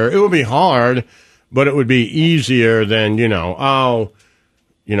easier. It would be hard, but it would be easier than, he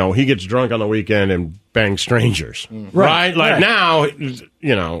gets drunk on the weekend and bangs strangers. Right? Like, now,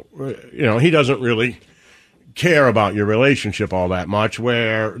 he doesn't really care about your relationship all that much,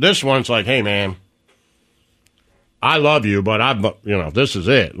 where this one's like, hey, man, I love you, but this is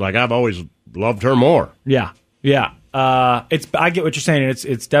it. Like, I've always loved her more. Yeah. Yeah. I get what you're saying.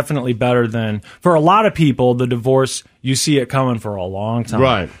 It's definitely better than, for a lot of people, the divorce, you see it coming for a long time.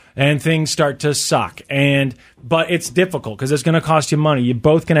 Right. And things start to suck. But it's difficult because it's going to cost you money. You're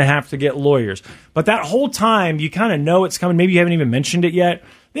both going to have to get lawyers. But that whole time, you kind of know it's coming. Maybe you haven't even mentioned it yet.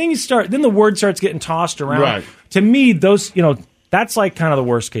 Then the word starts getting tossed around. Right. To me, that's like kind of the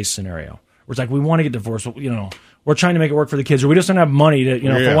worst case scenario. Where it's like, we want to get divorced, we're trying to make it work for the kids, or we just don't have money to,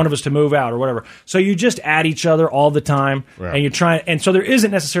 for one of us to move out or whatever. So you just add each other all the time, and you're trying, and so there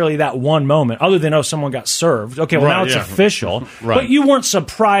isn't necessarily that one moment other than, someone got served. Okay, well now it's official, but you weren't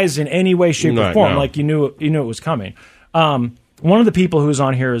surprised in any way, shape, or form, like you knew it was coming. one of the people who's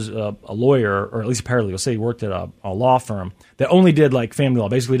on here is a lawyer, or at least a paralegal. Say he worked at a law firm that only did like family law,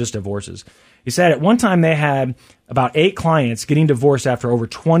 basically just divorces. He said at one time they had about 8 clients getting divorced after over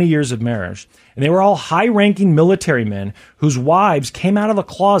 20 years of marriage. And they were all high-ranking military men whose wives came out of the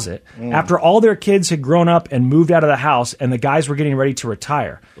closet after all their kids had grown up and moved out of the house, and the guys were getting ready to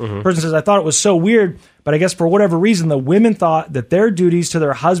retire. The person says, I thought it was so weird, but I guess for whatever reason, the women thought that their duties to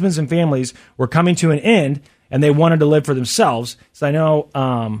their husbands and families were coming to an end, and they wanted to live for themselves. So I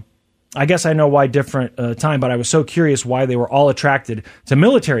know, I guess I know why different time, but I was so curious why they were all attracted to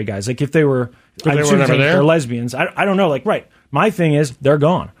military guys. Like if they were, they're lesbians. I don't know. Like, right. My thing is they're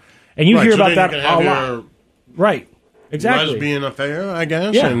gone. And you hear about that a lot. Right. Exactly. Lesbian affair, I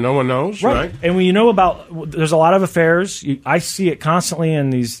guess, and no one knows, right? And when you know about, there's a lot of affairs. I see it constantly in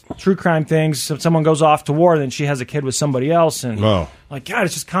these true crime things. So someone goes off to war, and then she has a kid with somebody else. And like, God,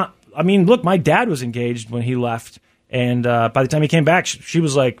 it's just, I mean, look, my dad was engaged when he left. And by the time he came back, she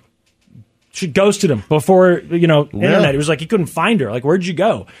was like, she ghosted him before, internet. It was like he couldn't find her. Like, where'd you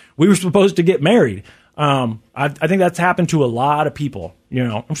go? We were supposed to get married. I think that's happened to a lot of people,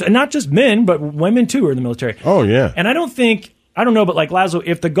 and not just men, but women too are in the military. Oh, yeah. And I don't know, but like Laszlo,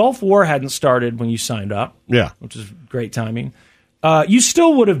 if the Gulf War hadn't started when you signed up, which is great timing, you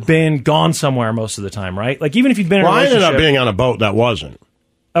still would have been gone somewhere most of the time, right? Like even if you'd been in a relationship. I ended up being on a boat that wasn't.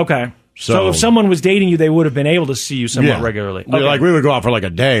 Okay. So if someone was dating you, they would have been able to see you somewhat regularly. Okay. Like we would go out for like a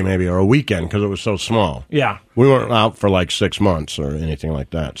day maybe or a weekend because it was so small. Yeah. We weren't out for like 6 months or anything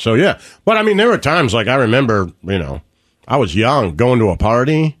like that. So, yeah. But, I mean, there were times, like I remember, I was young going to a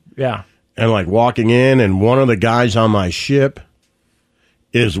party. Yeah. And like walking in and one of the guys on my ship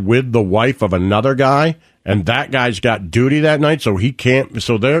is with the wife of another guy. And that guy's got duty that night, so he can't.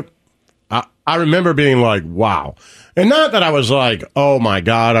 So I remember being like, wow. And not that I was like, oh, my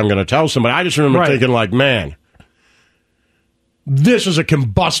God, I'm going to tell somebody. I just remember thinking like, man, this is a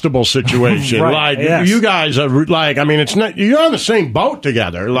combustible situation. Like, you guys are like, I mean, it's not, you're on the same boat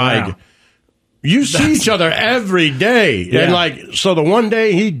together. Like, you see each other every day. Yeah. And like, so the one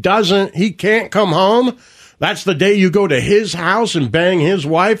day he can't come home, that's the day you go to his house and bang his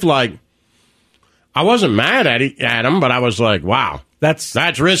wife. Like, I wasn't mad at him, but I was like, wow. That's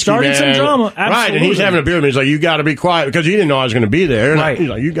risky, starting some drama. Absolutely. Right, and he's having a beer with me. He's like, you got to be quiet, because he didn't know I was going to be there. And he's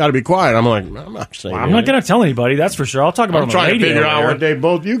like, you got to be quiet. I'm like, I'm not saying I'm not going to tell anybody, that's for sure. I'll talk about it on the radio. I'm trying to figure out what day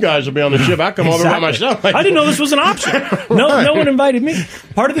both you guys will be on the ship. I come over by myself. I didn't know this was an option. No one invited me.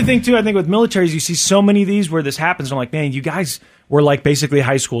 Part of the thing, too, I think with militaries, you see so many of these where this happens. And I'm like, man, you guys were like basically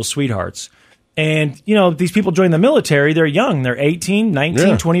high school sweethearts. And, these people join the military, they're young. They're 18,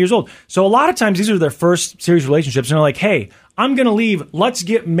 19, 20 years old. So a lot of times these are their first serious relationships. And they're like, hey, I'm going to leave. Let's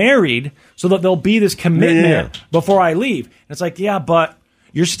get married so that there'll be this commitment before I leave. And it's like, yeah, but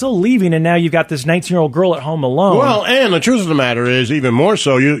you're still leaving, and now you've got this 19-year-old girl at home alone. Well, and the truth of the matter is, even more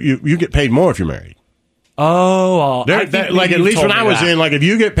so, you get paid more if you're married. Oh, like at least when I was in, like if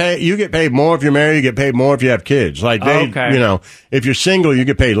you get paid more if you're married, you get paid more if you have kids. Like if you're single, you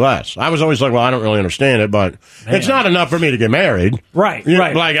get paid less. I was always like, well, I don't really understand it, but it's not enough for me to get married. Right.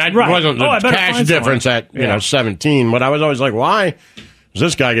 Like I wasn't the cash difference at 17, but I was always like, why does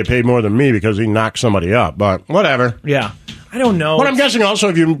this guy get paid more than me because he knocked somebody up? But whatever. Yeah. I don't know. But I'm guessing also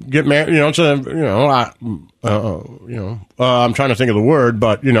if you get married, I'm trying to think of the word,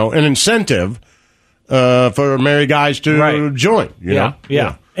 but an incentive. For married guys to join, you know?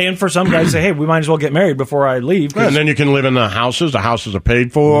 Yeah. And for some guys to say, hey, we might as well get married before I leave. And then you can live in the houses. The houses are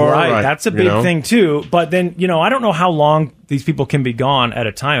paid for. Right. That's a big thing, too. But then, I don't know how long these people can be gone at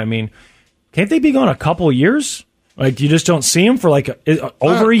a time. I mean, can't they be gone a couple years? Like, you just don't see them for like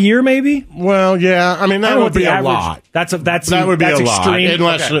over a year, maybe? Well, yeah. I mean, that would be a lot. That would be a extreme.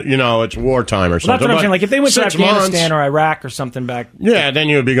 Lot. Unless, it's wartime or something. That's what I'm saying. Like, if they went to Afghanistan or Iraq or something back. Yeah, then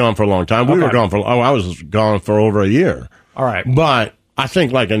you would be gone for a long time. We were gone I was gone for over a year. All right. But I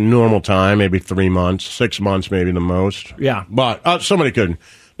think like a normal time, maybe 3 months, 6 months, maybe the most. Yeah. But somebody could.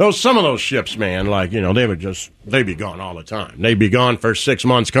 Some of those ships, man, like, they'd be gone all the time. They'd be gone for 6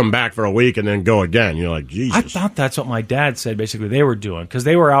 months, come back for a week, and then go again. You're like, Jesus. I thought that's what my dad said, basically, they were doing. Because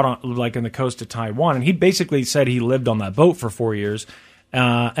they were out on, like, in the coast of Taiwan, and he basically said he lived on that boat for 4 years.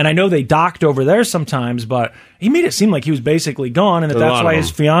 And I know they docked over there sometimes, but he made it seem like he was basically gone, and that's why his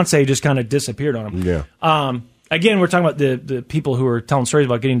fiance just kind of disappeared on him. Yeah. Again, we're talking about the people who are telling stories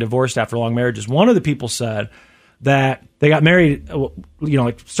about getting divorced after long marriages. One of the people said that they got married,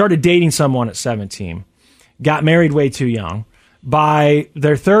 started dating someone at 17, got married way too young. By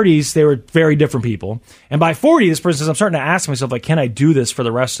their 30s, they were very different people. And by 40, this person says, I'm starting to ask myself, like, can I do this for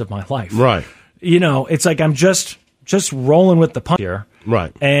the rest of my life? Right. It's like I'm just rolling with the punch here.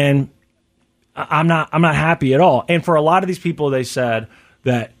 Right. And I'm not happy at all. And for a lot of these people, they said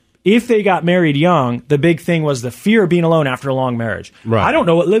that if they got married young, the big thing was the fear of being alone after a long marriage. Right. I don't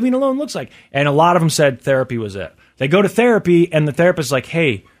know what living alone looks like. And a lot of them said therapy was it. They go to therapy, and the therapist's like,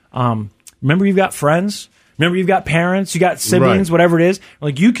 hey, remember you've got friends? Remember you've got parents? You got siblings, right. Whatever it is?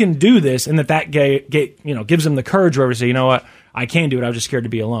 Like, you can do this, and that gives them the courage wherever to say, you know what? I can do it. I was just scared to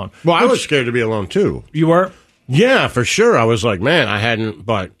be alone. Well, I was scared to be alone, too. You were? Yeah, for sure. I was like, man, I hadn't,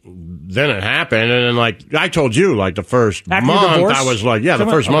 but then it happened. And then, like, I told you, like, the first After month, your divorce? I was like, the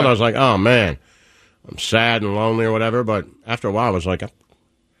first month, I was like, oh, man, I'm sad and lonely or whatever. But after a while, I was like, I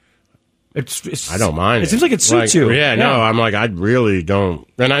don't mind. It seems like it suits you. Yeah, no, I'm like, I really don't.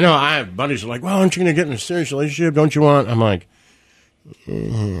 And I know I have buddies who are like, well, aren't you going to get in a serious relationship? Don't you want? I'm like,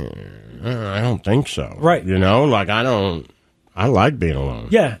 I don't think so. Right. You know, like, I like being alone.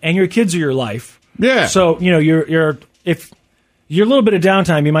 Yeah, and your kids are your life. Yeah. So, if you're a little bit of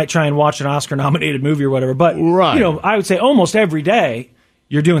downtime, you might try and watch an Oscar-nominated movie or whatever. But, I would say almost every day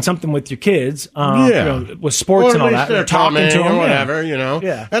you're doing something with your kids, with sports and all that. They're talking to them. Or whatever,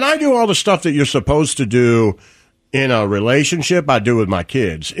 Yeah. And I do all the stuff that you're supposed to do in a relationship, I do with my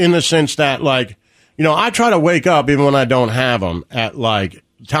kids. In the sense that, like, I try to wake up even when I don't have them at, like,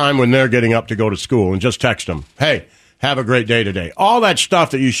 time when they're getting up to go to school and just text them, hey, have a great day today. All that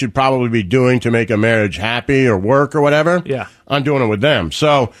stuff that you should probably be doing to make a marriage happy or work or whatever. Yeah. I'm doing it with them.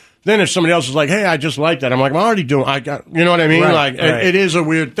 So then if somebody else is like, hey, I just like that, I'm like, I'm already doing, you know what I mean? Right, right. It is a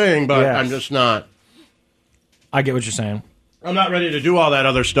weird thing, but Yes. I'm just not. I get what you're saying. I'm not ready to do all that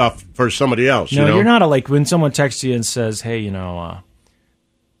other stuff for somebody else. No, you know? you're not when someone texts you and says, hey,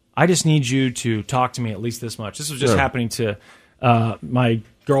 I just need you to talk to me at least this much. This was just happening to my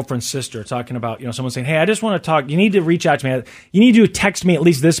girlfriend's sister, talking about, someone saying, hey, I just want to talk. You need to reach out to me. You need to text me at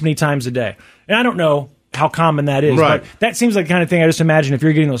least this many times a day. And I don't know how common that is, right. but that seems like the kind of thing I just imagine if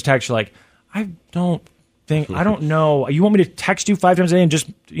you're getting those texts, you're like, I don't know. You want me to text you 5 times a day and just,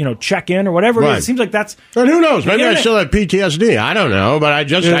 check in or whatever? Right. It seems like that's... And who knows? Maybe I still have PTSD. I don't know, but I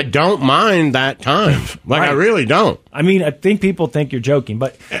don't mind that time. Like, Right. I really don't. I mean, I think people think you're joking,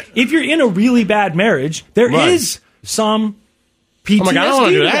 but if you're in a really bad marriage, there is some PTSD. I'm like, I don't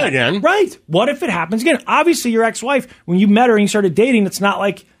want to do that with again. Right. What if it happens again? Obviously, your ex-wife, when you met her and you started dating, it's not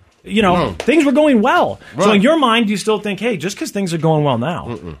like, things were going well. Right. So in your mind, you still think, hey, just because things are going well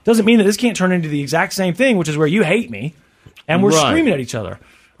now, doesn't mean that this can't turn into the exact same thing, which is where you hate me, and we're Right. screaming at each other.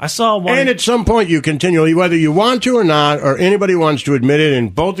 I saw one... And at some point, you continually, whether you want to or not, or anybody wants to admit it,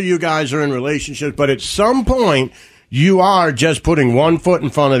 and both of you guys are in relationships, but at some point, you are just putting one foot in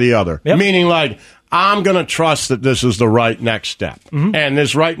front of the other. Yep. Meaning, like, I'm going to trust that this is the right next step. Mm-hmm. And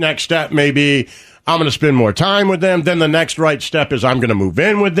this right next step may be, I'm going to spend more time with them. Then the next right step is I'm going to move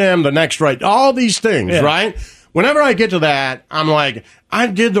in with them. The next right, all these things, right? Whenever I get to that, I'm like, I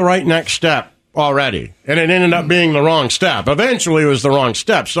did the right next step already. And it ended up being the wrong step. Eventually, it was the wrong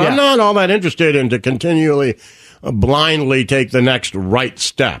step. So I'm not all that interested in to continually blindly take the next right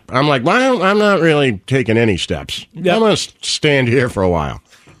step. I'm like, I'm not really taking any steps. Yep. I'm going to stand here for a while.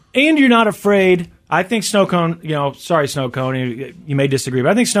 And you're not afraid. I think Snow Cone, sorry, Snow Cone, you may disagree,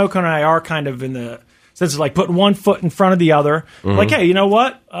 but I think Snow Cone and I are kind of in the sense of like putting one foot in front of the other. Mm-hmm. Like, hey, you know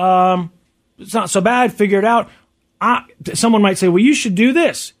what? It's not so bad. Figure it out. Someone might say, well, you should do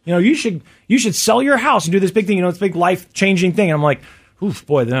this. You should sell your house and do this big thing. It's a big life-changing thing. And I'm like, oof,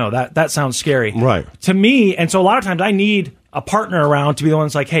 boy, no, that sounds scary. Right. To me, and so a lot of times I need a partner around to be the one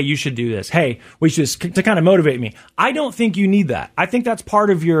that's like, hey, you should do this. Hey, we should to kind of motivate me. I don't think you need that. I think that's part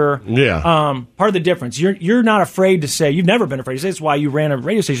of your part of the difference. You're not afraid to say, you've never been afraid to say, it's why you ran a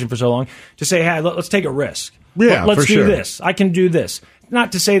radio station for so long, to say, hey, let's take a risk. Yeah, let's for do sure. this. I can do this.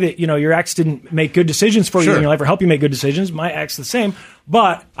 Not to say that, your ex didn't make good decisions for you in your life or help you make good decisions. My ex the same.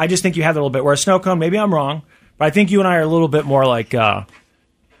 But I just think you have that a little bit. Whereas Snow Cone, maybe I'm wrong, but I think you and I are a little bit more like, hey,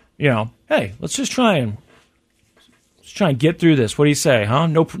 let's just try and get through this. What do you say, huh?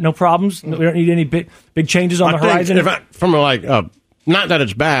 No problems? We don't need any big changes on the horizon? Not that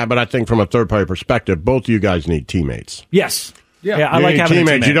it's bad, but I think from a third-party perspective, both of you guys need teammates. Yes. Yeah. I You like need having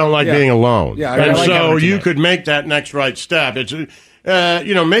teammates. a teammate. You don't like being alone. Yeah, and like so having a you teammate. could make that next right step. It's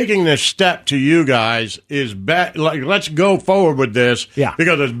making this step to you guys is like, let's go forward with this. Yeah.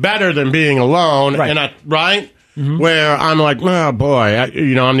 Because it's better than being alone. Right. And where I'm like, oh boy,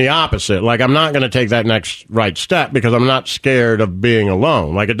 I'm the opposite. Like, I'm not going to take that next right step because I'm not scared of being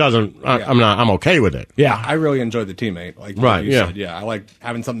alone. Like, it doesn't. I'm okay with it. Yeah. I really enjoy the teammate. Like you said. Yeah. I like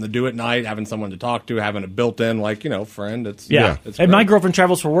having something to do at night, having someone to talk to, having a built-in friend. It's and great. my girlfriend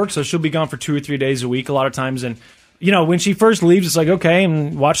travels for work, so she'll be gone for 2 or 3 days a week a lot of times. And, when she first leaves, it's like, okay,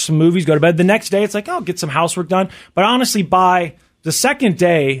 and watch some movies, go to bed. The next day, it's like, oh, get some housework done. But honestly, by the second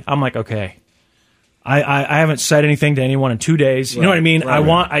day, I'm like, okay, I haven't said anything to anyone in 2 days. You know what I mean?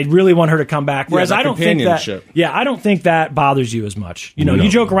 I really want her to come back. Whereas I don't think that. Yeah, I don't think that bothers you as much. You know, you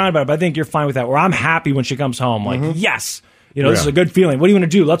joke around about it, but I think you're fine with that. Where I'm happy when she comes home, like yes, this is a good feeling. What do you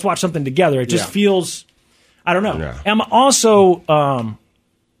want to do? Let's watch something together. It just feels. I don't know. Yeah. I'm also.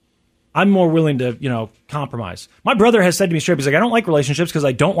 I'm more willing to, compromise. My brother has said to me straight, he's like, I don't like relationships because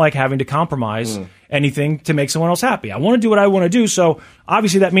I don't like having to compromise anything to make someone else happy. I want to do what I want to do, so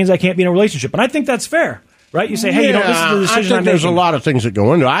obviously that means I can't be in a relationship. And I think that's fair, right? You say, hey, this is the decision I think there's a lot of things that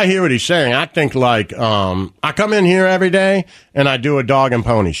go into it. I hear what he's saying. I think, I come in here every day and I do a dog and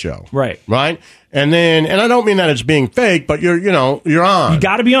pony show. Right. Right? And I don't mean that it's being fake, but you're on. You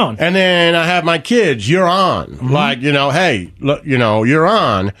got to be on. And then I have my kids, you're on. Hey, look, you're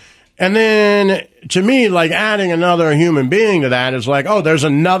on. And then, to me, adding another human being to that is there's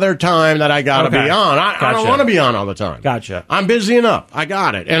another time that I got to be on. I don't want to be on all the time. Gotcha. I'm busy enough. I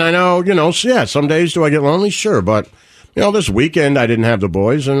got it. And I know, some days do I get lonely? Sure. But, this weekend I didn't have the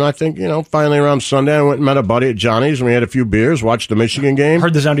boys. And I think, finally around Sunday I went and met a buddy at Johnny's and we had a few beers, watched the Michigan game.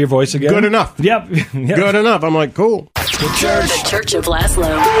 Heard the sound of your voice again? Good enough. Yep. Good enough. I'm like, cool. The Church of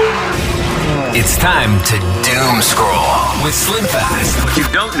Laszlo. It's time to doom scroll with Slim Fast. What you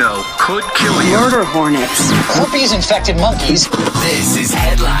don't know could kill you. Murder hornets. Herpes infected monkeys. This is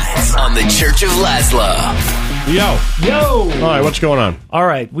Headlines on the Church of Laszlo. Yo. All right, what's going on? All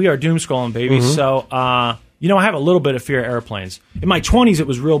right, we are doom scrolling, baby. So, I have a little bit of fear of airplanes. In my 20s, it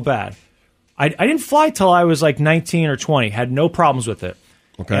was real bad. I didn't fly till I was 19 or 20. Had no problems with it.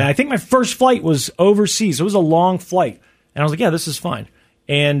 Okay. And I think my first flight was overseas. It was a long flight. And I was like, yeah, this is fine.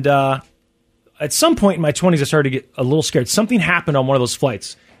 And at some point in my 20s, I started to get a little scared. Something happened on one of those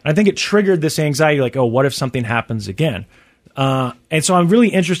flights. And I think it triggered this anxiety, what if something happens again? And so I'm really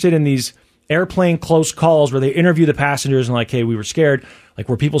interested in these airplane close calls where they interview the passengers and hey, we were scared.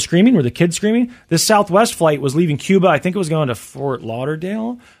 Were people screaming? Were the kids screaming? This Southwest flight was leaving Cuba. I think it was going to Fort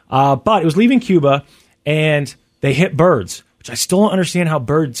Lauderdale. But it was leaving Cuba, and they hit birds, which I still don't understand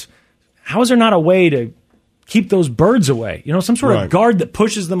how is there not a way to keep those birds away? Some sort of guard that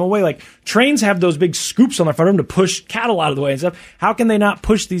pushes them away. Trains have those big scoops on the front of them to push cattle out of the way and stuff. How can they not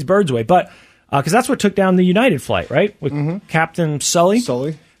push these birds away? But because that's what took down the United flight, right? With Captain Sully.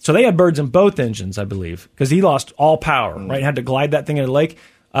 So they had birds in both engines, I believe, because he lost all power, right? Had to glide that thing in the lake.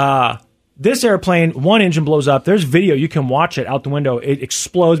 This airplane, one engine blows up. There's video. You can watch it out the window. It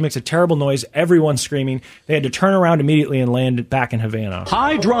explodes, makes a terrible noise. Everyone's screaming. They had to turn around immediately and land back in Havana.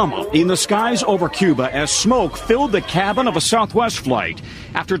 High drama in the skies over Cuba as smoke filled the cabin of a Southwest flight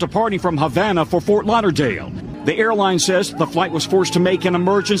after departing from Havana for Fort Lauderdale. The airline says the flight was forced to make an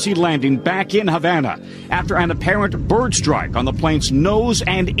emergency landing back in Havana after an apparent bird strike on the plane's nose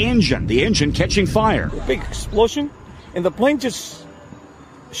and engine, the engine catching fire. A big explosion, and the plane just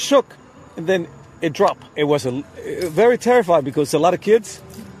shook. And then it dropped. It was very terrifying because a lot of kids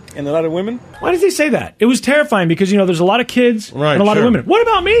and a lot of women. Why did they say that? It was terrifying because, there's a lot of kids and a lot of women. What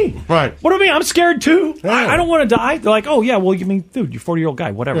about me? Right. What about me? I'm scared too. Yeah. I don't want to die. They're like, oh, yeah, well, dude, you're a 40-year-old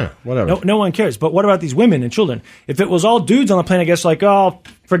guy, whatever. Yeah, whatever. No one cares. But what about these women and children? If it was all dudes on the plane, I guess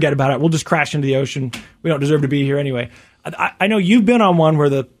forget about it. We'll just crash into the ocean. We don't deserve to be here anyway. I know you've been on one where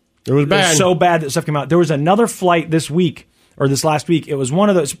it was bad. So bad that stuff came out. There was another flight this last week. It was one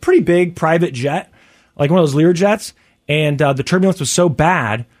of those pretty big private jet, one of those Lear jets, and the turbulence was so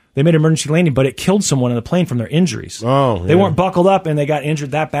bad they made an emergency landing, but it killed someone in the plane from their injuries. Oh, they weren't buckled up and they got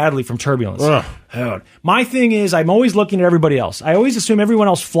injured that badly from turbulence. My thing is, I'm always looking at everybody else. I always assume everyone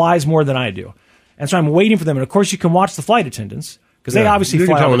else flies more than I do, and so I'm waiting for them. And of course, you can watch the flight attendants. Because they obviously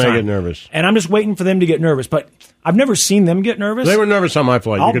fly all the time. They get nervous. And I'm just waiting for them to get nervous. But I've never seen them get nervous. They were nervous on my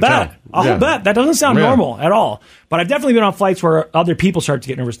flight. I'll bet. I'll bet. That doesn't sound normal at all. But I've definitely been on flights where other people start to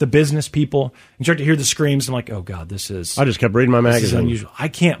get nervous. The business people. You start to hear the screams. I'm like, oh, God, this is... I just kept reading my magazine. This is unusual. I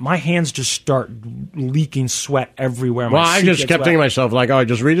can't. My hands just start leaking sweat everywhere. I just kept thinking to myself,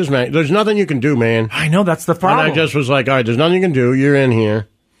 just read his magazine. There's nothing you can do, man. I know. That's the problem. And I just was like, all right, there's nothing you can do. You're in here.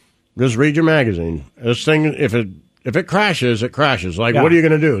 Just read your magazine. This thing, if it crashes, it crashes. What are you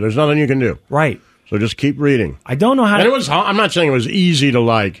going to do? There's nothing you can do. Right. So just keep reading. I don't know how to... I'm not saying it was easy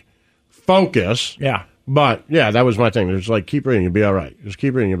to, focus. Yeah. But, that was my thing. It's keep reading, you'll be all right. Just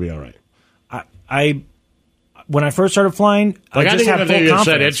keep reading, you'll be all right. When I first started flying, I just had full confidence.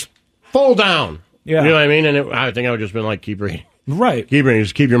 Said it's full down. Yeah. You know what I mean? And I think I would just been keep reading. Right. Keep reading.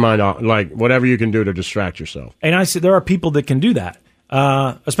 Just keep your mind off. Whatever you can do to distract yourself. And I said there are people that can do that,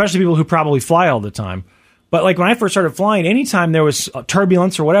 especially people who probably fly all the time. But when I first started flying, anytime there was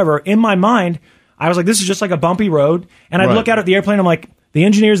turbulence or whatever, in my mind, I was like, this is just like a bumpy road. And I'd look out at the airplane, I'm like, the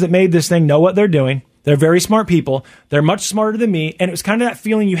engineers that made this thing know what they're doing. They're very smart people. They're much smarter than me. And it was kind of that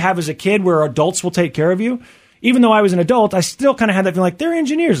feeling you have as a kid where adults will take care of you. Even though I was an adult, I still kind of had that feeling like they're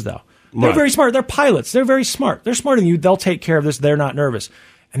engineers, though. They're very smart. They're pilots. They're very smart. They're smarter than you. They'll take care of this. They're not nervous.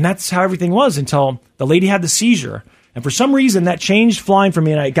 And that's how everything was until the lady had the seizure. And for some reason, that changed flying for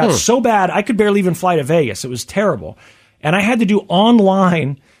me. And it got so bad, I could barely even fly to Vegas. It was terrible. And I had to do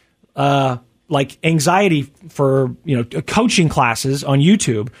online like anxiety for, coaching classes on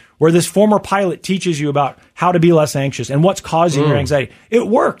YouTube where this former pilot teaches you about how to be less anxious and what's causing your anxiety. It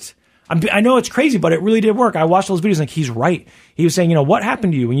worked. I know it's crazy, but it really did work. I watched those videos and he's right. He was saying, what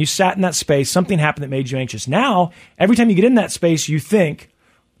happened to you when you sat in that space? Something happened that made you anxious. Now, every time you get in that space, you think,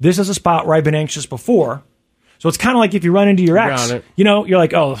 this is a spot where I've been anxious before. So it's kind of like if you run into your ex, you're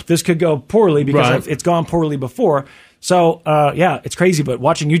like, oh, this could go poorly because it's gone poorly before. So, it's crazy, but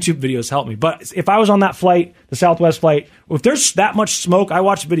watching YouTube videos helped me. But if I was on that flight, the Southwest flight, if there's that much smoke, I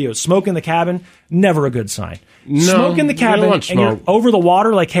watch videos, smoke in the cabin, never a good sign. No, smoke in the cabin, and you're over the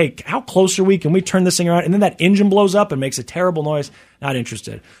water, like, hey, how close are we? Can we turn this thing around? And then that engine blows up and makes a terrible noise. Not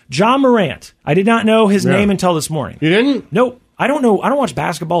interested. John Morant. I did not know his name until this morning. You didn't? Nope. I don't know. I don't watch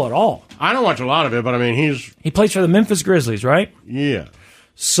basketball at all. I don't watch a lot of it, but I mean, he plays for the Memphis Grizzlies, right? Yeah.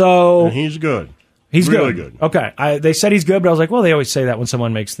 So and he's good. He's really good. Okay. They said he's good, but I was like, well, they always say that when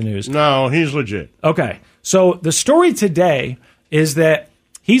someone makes the news. No, he's legit. Okay. So the story today is that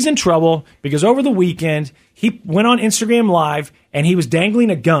he's in trouble because over the weekend, he went on Instagram Live and he was dangling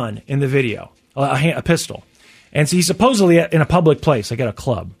a gun in the video, a pistol. And so he's supposedly in a public place, like at a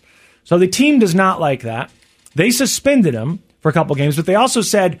club. So the team does not like that. They suspended him for a couple games, but they also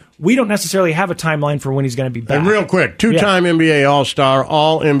said, we don't necessarily have a timeline for when he's going to be back. And real quick, two-time NBA All-Star,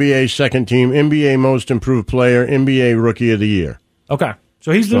 All-NBA second team, NBA Most Improved Player, NBA Rookie of the Year. Okay.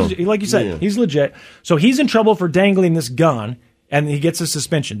 So he's, like you said, he's legit. So he's in trouble for dangling this gun, and he gets a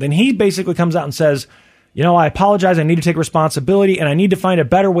suspension. Then he basically comes out and says, I apologize, I need to take responsibility, and I need to find a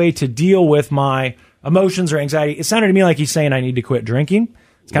better way to deal with my emotions or anxiety. It sounded to me like he's saying I need to quit drinking.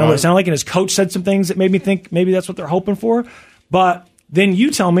 It's kind of what it sounded like, and his coach said some things that made me think maybe that's what they're hoping for. But then you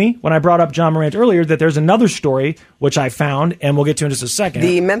tell me, when I brought up John Morant earlier, that there's another story, which I found, and we'll get to in just a second.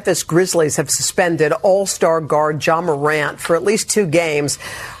 The Memphis Grizzlies have suspended All-Star guard John Morant for at least 2 games,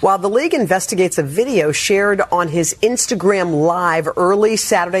 while the league investigates a video shared on his Instagram Live early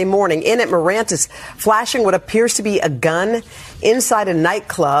Saturday morning. In it, Morant is flashing what appears to be a gun inside a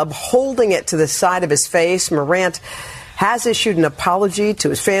nightclub, holding it to the side of his face. Morant has issued an apology to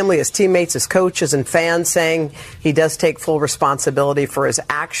his family, his teammates, his coaches, and fans, saying he does take full responsibility for his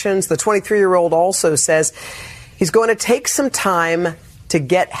actions. The 23-year-old also says he's going to take some time to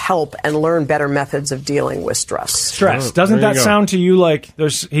get help and learn better methods of dealing with stress. Doesn't that sound to you like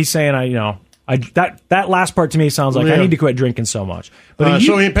he's saying, that last part to me sounds like I need to quit drinking so much. But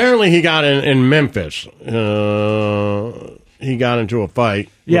so he got in Memphis. He got into a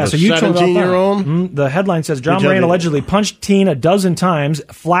fight with a 17-year-old. The headline says John Morant allegedly punched teen a dozen times,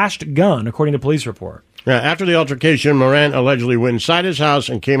 flashed gun, according to police report. Yeah, after the altercation, Morant allegedly went inside his house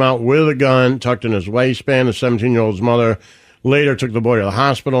and came out with a gun tucked in his waistband. The 17-year-old's mother later took the boy to the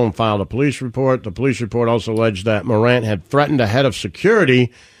hospital and filed a police report. The police report also alleged that Morant had threatened a head of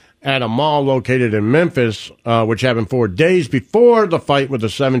security at a mall located in Memphis, which happened 4 days before the fight with the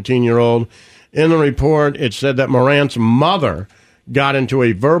 17-year-old. In the report, it said that Morant's mother got into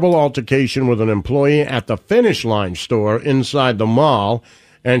a verbal altercation with an employee at the Finish Line store inside the mall,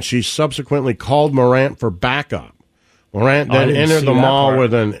 and she subsequently called Morant for backup. Morant then entered the mall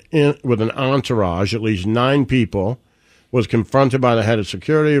with an entourage, at least 9 people, was confronted by the head of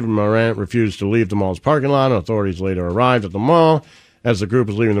security. Morant refused to leave the mall's parking lot, and authorities later arrived at the mall. As the group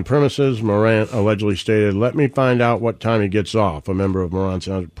was leaving the premises, Morant allegedly stated, "Let me find out what time he gets off." A member of Morant's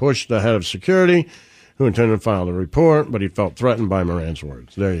pushed the head of security, who intended to file the report, but he felt threatened by Morant's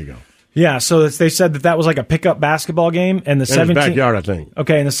words. There you go. Yeah, so they said that was like a pickup basketball game, and the in his backyard, I think.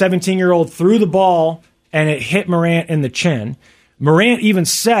 Okay, and the 17-year-old threw the ball, and it hit Morant in the chin. Morant even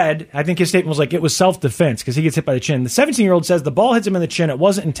said, I think his statement was like it was self-defense because he gets hit by the chin. The 17-year-old says the ball hits him in the chin. It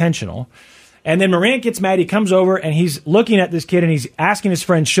wasn't intentional. And then Morant gets mad. He comes over, and he's looking at this kid, and he's asking his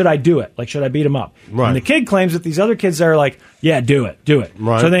friend, should I do it? Like, should I beat him up? Right. And the kid claims that these other kids are like, yeah, do it.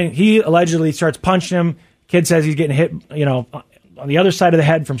 Right. So then he allegedly starts punching him. Kid says he's getting hit, on the other side of the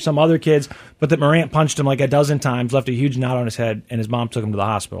head from some other kids, but that Morant punched him like a dozen times, left a huge knot on his head, and his mom took him to the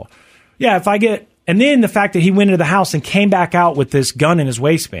hospital. Yeah, and then the fact that he went into the house and came back out with this gun in his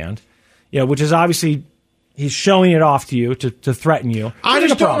waistband, which is obviously he's showing it off to you to threaten you. I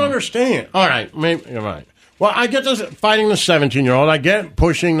just don't understand. All right, maybe you're right. Well, I get this fighting the 17-year-old. I get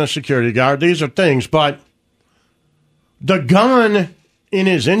pushing the security guard. These are things, but the gun in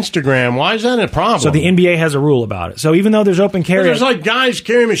his Instagram. Why is that a problem? So the NBA has a rule about it. So even though there's open carry, there's like guys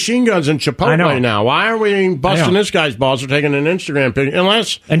carrying machine guns in Chipotle now. Why are we busting this guy's balls for taking an Instagram picture?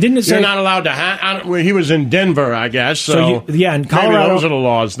 Unless you're not allowed to he was in Denver, I guess. So in Colorado, maybe those are the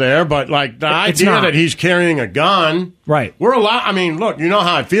laws there. But like the idea that he's carrying a gun, right? We're allowed. I mean, look, you know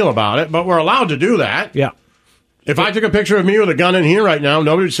how I feel about it, but we're allowed to do that. Yeah. If I took a picture of me with a gun in here right now,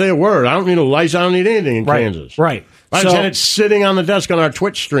 nobody would say a word. I don't need a license. I don't need anything in Kansas. Right. I said it's sitting on the desk on our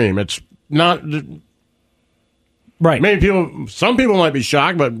Twitch stream. It's not. Right. Maybe some people might be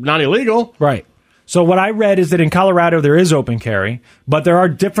shocked, but not illegal. Right. So what I read is that in Colorado there is open carry, but there are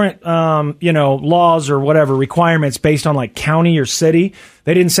different, laws or whatever requirements based on like county or city.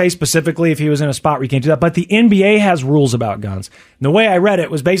 They didn't say specifically if he was in a spot where you can't do that, but the NBA has rules about guns. And the way I read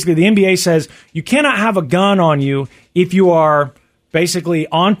it was basically the NBA says you cannot have a gun on you if you are basically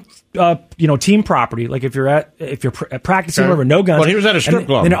on team property, like if you're practicing, whatever, no guns. Well, he was at a strip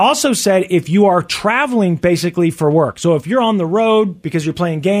club. And it also said if you are traveling basically for work. So if you're on the road because you're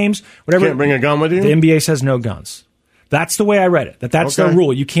playing games, whatever. You can't bring a gun with you? The NBA says no guns. That's the way I read it. That's the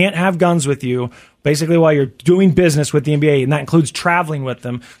rule. You can't have guns with you basically while you're doing business with the NBA, and that includes traveling with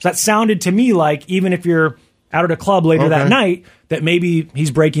them. So that sounded to me like even if you're out at a club later that night, that maybe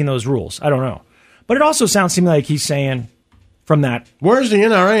he's breaking those rules. I don't know. But it also sounds to me like he's saying from that. Where's the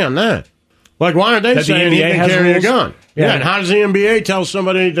NRA on that? Like, why aren't they saying he can carry a gun? Yeah. And how does the NBA tell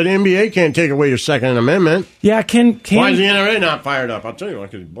somebody that the NBA can't take away your Second Amendment? Yeah, Why is the NRA not fired up? I'll tell you,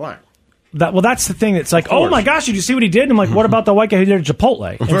 because he's black. That's the thing. It's like, oh my gosh, did you see what he did? And I'm like, what about the white guy who did at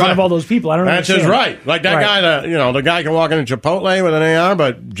Chipotle in front of all those people? I don't know. That's his right. Like that guy, the guy can walk into Chipotle with an AR,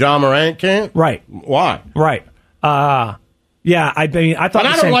 but John Morant can't? Right. Why? Right. Yeah, I mean, I thought. But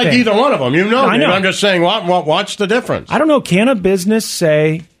I don't like either one of them. I know. I'm just saying, what's the difference? I don't know. Can a business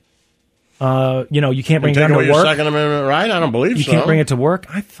say, you can't bring a gun to work? Your Second Amendment right? I don't believe so. You can't bring it to work?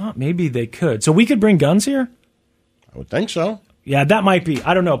 I thought maybe they could. So we could bring guns here? I would think so. Yeah, that might be.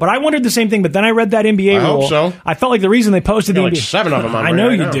 I don't know. But I wondered the same thing. But then I read that NBA rule. I hope so. I felt like the reason they posted the NBA. Like 7 of them. I know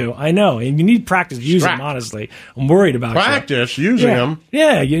you do. I know. And you need practice using them, honestly. I'm worried about practice using them?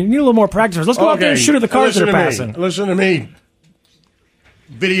 Yeah, you need a little more practice. Let's go out there and shoot at the cars that are passing. Listen to me.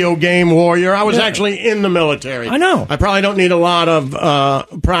 Video game warrior. I was actually in the military. I know. I probably don't need a lot of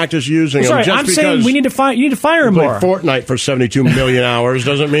practice using them. I'm saying you need to fire him more. Fortnite for 72 million hours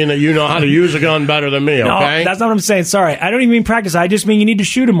doesn't mean that you know how to use a gun better than me, okay? No, that's not what I'm saying. Sorry. I don't even mean practice. I just mean you need to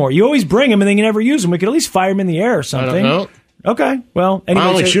shoot him more. You always bring him and then you never use him. We could at least fire him in the air or something. I don't know. Okay. Well, anyway. I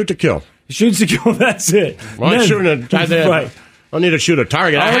only shoot to kill. Shoots to kill, that's it. Well, I'm shooting right. I don't need to shoot a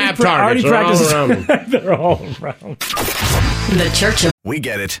target. I have targets. They're all around me. They're all around. The Church of... We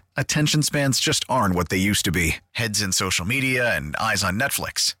get it. Attention spans just aren't what they used to be. Heads in social media and eyes on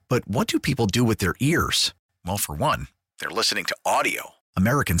Netflix. But what do people do with their ears? Well, for one, they're listening to audio.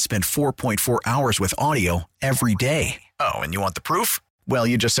 Americans spend 4.4 hours with audio every day. Oh, and you want the proof? Well,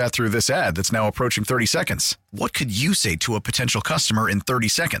 you just sat through this ad that's now approaching 30 seconds. What could you say to a potential customer in 30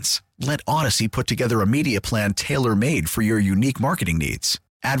 seconds? Let Odyssey put together a media plan tailor-made for your unique marketing needs.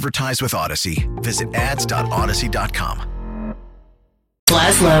 Advertise with Odyssey. Visit ads.odyssey.com.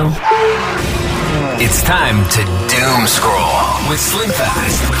 Laszlo. It's time to doom scroll with Slim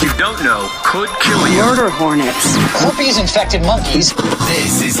Fast. What you don't know could kill you. Murder hornets. Herpes-infected monkeys.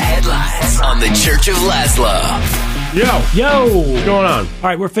 This is Headlines on the Church of Laszlo. Yo. What's going on? All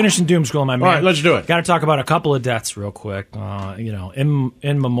right, we're finishing doom scroll, my man. All right, let's do it. Got to talk about a couple of deaths real quick. In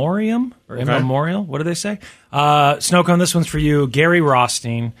memoriam or in memorial. What do they say? Snowcone, this one's for you. Gary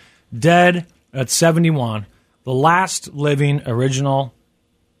Rothstein, dead at 71. The last living original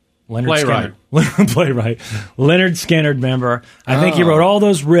Leonard Skinner. Leonard Skinner member. I think he wrote all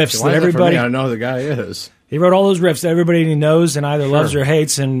those riffs that everybody... I know who the guy is. He wrote all those riffs that everybody knows and either loves or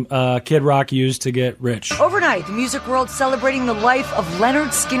hates, and Kid Rock used to get rich. Overnight, the music world celebrating the life of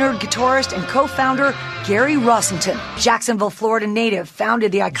Leonard Skinner guitarist and co-founder Gary Rossington. Jacksonville, Florida native,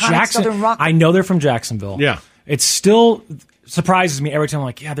 founded the iconic Southern rock... I know they're from Jacksonville. Yeah. It still surprises me every time I'm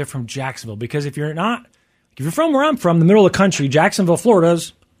like, yeah, they're from Jacksonville. Because if you're from where I'm from, the middle of the country, Jacksonville,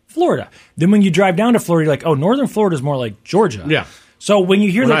 Florida's Florida. Then when you drive down to Florida, you're like, oh, northern Florida's more like Georgia. Yeah. So when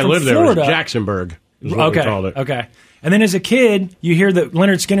you hear that from Florida... When I lived there, it was Jacksonburg. Is what we called it. Okay. And then as a kid, you hear that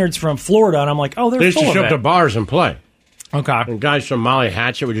Leonard Skinner's from Florida, and I'm like, oh, they used to show up to bars and play. Okay. And guys from Molly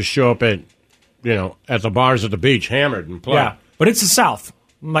Hatchet would just show up at the bars at the beach, hammered and play. Yeah, but it's the South.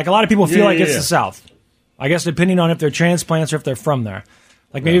 Like a lot of people feel like it's the South. I guess depending on if they're transplants or if they're from there.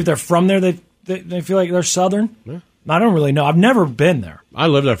 Like maybe if they're from there, they feel like they're Southern. Yeah. I don't really know. I've never been there. I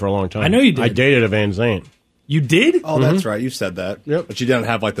lived there for a long time. I know you did. I dated a Van Zandt. You did? Oh, that's right. You said that. Yep. But you didn't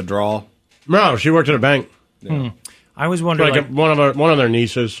have like the draw. No, she worked at a bank. Yeah. I always wondered. Like one of their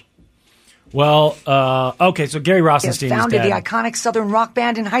nieces. Well, okay, so Gary Rosenstein founded is dead. the iconic Southern rock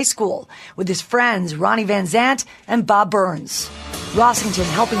band in high school with his friends Ronnie Van Zant and Bob Burns. Rossington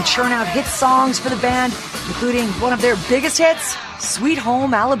helping churn out hit songs for the band, including one of their biggest hits, Sweet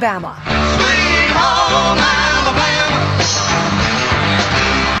Home Alabama. Sweet Home Alabama.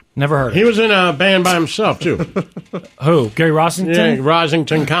 Never heard of He was in a band by himself, too. Who? Gary Rossington? Yeah,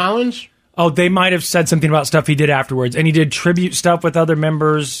 Rossington Collins. Oh, they might have said something about stuff he did afterwards. And he did tribute stuff with other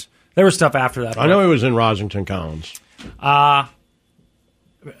members. There was stuff after that. I know he was in Rossington Collins.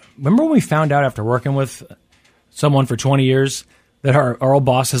 Remember when we found out after working with someone for 20 years that our old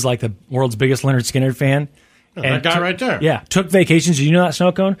boss is like the world's biggest Lynyrd Skynyrd fan? Oh, that guy right there. Yeah. Took vacations. Did you know that,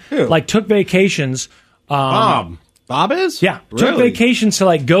 Snow Cone? Who? Like, took vacations. Bob is? Yeah. Really? Took vacations to,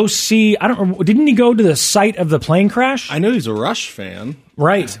 like, go see. I don't remember. Didn't he go to the site of the plane crash? I know he's a Rush fan.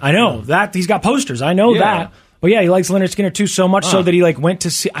 Right. I know. That he's got posters. I know that. But yeah, he likes Lynyrd Skynyrd too so much so that he like went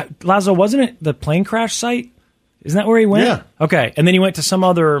to see Lazo. Wasn't it the plane crash site? Isn't that where he went? Yeah. Okay, and then he went to some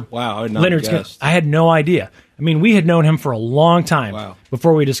other. Wow, I had not Lynyrd guessed. Skynyrd. I had no idea. I mean, we had known him for a long time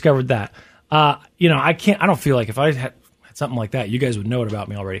before we discovered that. You know, I don't feel like if I had something like that, you guys would know it about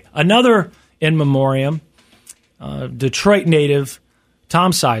me already. Another in memoriam, Detroit native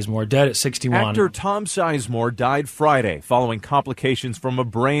Tom Sizemore, dead at 61. Actor Tom Sizemore died Friday following complications from a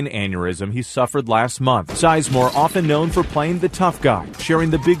brain aneurysm he suffered last month. Sizemore, often known for playing the tough guy, sharing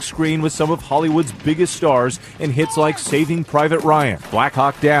the big screen with some of Hollywood's biggest stars in hits like Saving Private Ryan, Black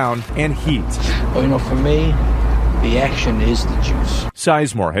Hawk Down, and Heat. Well, you know, for me, the action is the juice.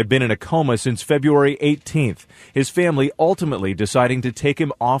 Sizemore had been in a coma since February 18th, his family ultimately deciding to take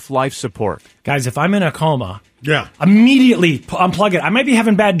him off life support. Guys, if I'm in a coma, yeah, immediately unplug it. I might be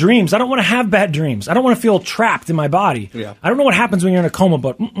having bad dreams. I don't want to have bad dreams. I don't want to feel trapped in my body. Yeah. I don't know what happens when you're in a coma,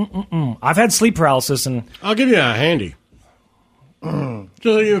 but I've had sleep paralysis, and I'll give you a handy. So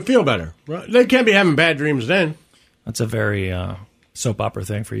you feel better. They can't be having bad dreams then. That's a very soap opera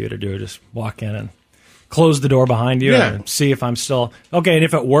thing for you to do. Just walk in and close the door behind you and see if I'm still okay. And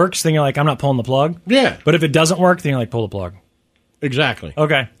if it works, then you're like, I'm not pulling the plug. Yeah. But if it doesn't work, then you're like, pull the plug. Exactly.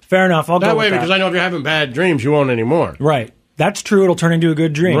 Okay. Fair enough. I'll go that with way that. because I know if you're having bad dreams, you won't anymore. Right. That's true. It'll turn into a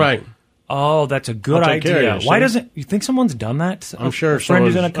good dream. Right. Oh, that's a good I'll take care idea. of you, Why see? doesn't you think someone's done that? I'm sure a friend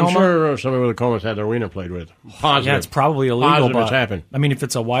who's in a coma. I'm sure somebody with a coma's had their wiener played with. Positive. Yeah, it's probably illegal. Positive but it's happened. I mean, if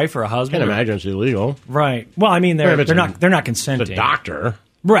it's a wife or a husband, Can't imagine it's illegal. Right. Well, I mean, they're not consenting. It's a doctor.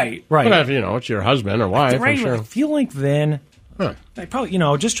 Right. Right. But if it's your husband or wife, Right, I'm sure. I feel like then. They probably,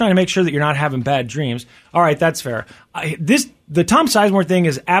 just trying to make sure that you're not having bad dreams. All right, that's fair. The Tom Sizemore thing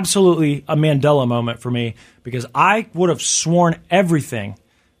is absolutely a Mandela moment for me because I would have sworn everything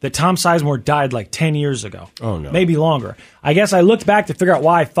that Tom Sizemore died like 10 years ago. Oh, no. Maybe longer. I guess I looked back to figure out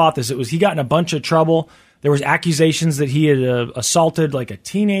why I thought this. It was he got in a bunch of trouble. There was accusations that he had assaulted like a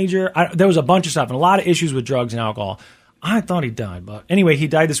teenager. There was a bunch of stuff and a lot of issues with drugs and alcohol. I thought he died, but anyway, he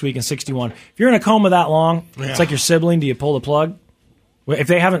died this week in 61. If you're in a coma that long, it's like your sibling. Do you pull the plug? If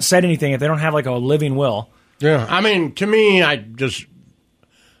they haven't said anything, if they don't have like a living will. Yeah, I mean, to me, I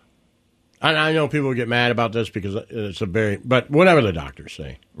know people get mad about this because it's but whatever the doctors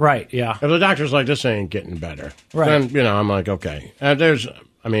say. Right, yeah. If the doctor's like, this ain't getting better, right. then, I'm like, okay.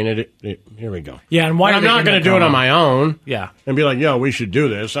 Here we go. Yeah, and why I'm not going to do it on my own. Yeah. And be like, yo, we should do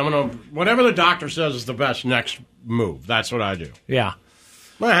this. I'm going to, whatever the doctor says is the best next move. That's what I do. Yeah.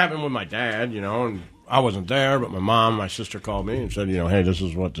 Well, it happened with my dad, and I wasn't there, but my sister called me and said, hey, this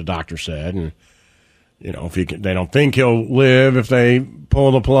is what the doctor said. And, if they don't think he'll live if they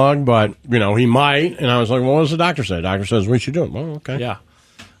pull the plug, but, he might. And I was like, well, what does the doctor say? The doctor says we should do it. Well, okay. Yeah.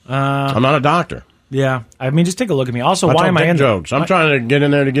 I'm not a doctor. Yeah. I mean, just take a look at me. Also, why am I in jokes? I'm trying to get in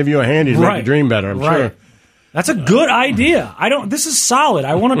there to give you a handy to make your dream better. I'm sure. That's a good idea. This is solid.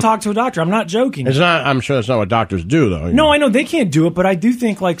 I want to talk to a doctor. I'm not joking. It's not. I'm sure that's not what doctors do, though. No, I know they can't do it, but I do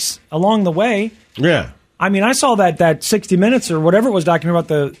think along the way. Yeah. I mean, I saw that 60 Minutes or whatever it was documentary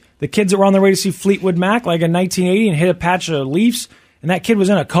about the kids that were on their way to see Fleetwood Mac like in 1980 and hit a patch of Leafs, and that kid was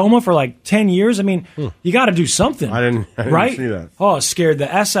in a coma for like 10 years. I mean, you got to do something. I didn't right? see that. Oh, it scared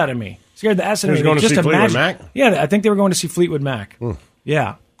the S out of me. Scared the S out of me. Going to see Fleetwood Mac? Yeah, I think they were going to see Fleetwood Mac.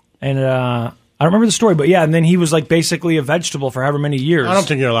 Yeah. And I don't remember the story, but yeah, and then he was like basically a vegetable for however many years. I don't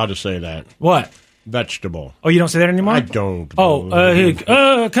think you're allowed to say that. What? Vegetable. Oh, you don't say that anymore? I don't.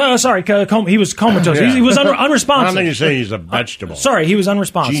 Sorry. He was comatose. Yeah. He was unresponsive. I don't think you say he's a vegetable. Sorry, he was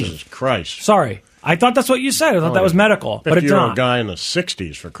unresponsive. Jesus Christ. Sorry. I thought that's what you said. I thought that was medical, but it's not. 50-year-old guy in the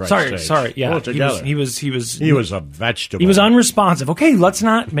 60s, for Christ's sake. Sorry, yeah. He was a vegetable. He was unresponsive. Okay, let's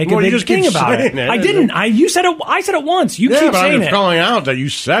not make a big thing about it. I didn't. You said it. I said it once. You keep saying it. I'm calling out that you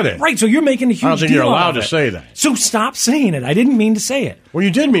said it. Right, so you're making a huge deal. I don't think you're allowed to say that. So stop saying it. I didn't mean to say it. Well,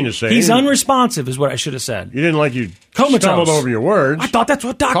 you did mean to say it. He's unresponsive is what I should have said. You didn't like you comatose. stumbled over your words. I thought that's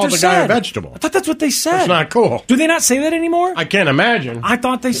what doctors said. Called the guy a vegetable. I thought that's what they said. That's not cool. Do they not say that anymore? I can't imagine. I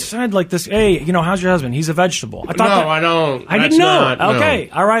thought they said like this, hey, how's your husband? He's a vegetable. I thought I don't. I didn't know. Okay,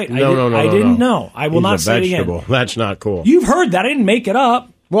 all right. I didn't know. I will not say it again. That's not cool. You've heard that. I didn't make it up.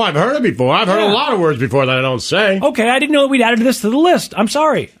 Well, I've heard it before. I've heard a lot of words before that I don't say. Okay, I didn't know that we'd added this to the list. I'm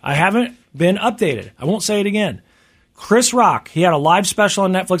sorry. I haven't been updated. I won't say it again. Chris Rock, he had a live special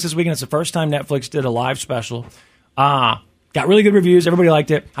on Netflix this weekend. It's the first time Netflix did a live special. Got really good reviews. Everybody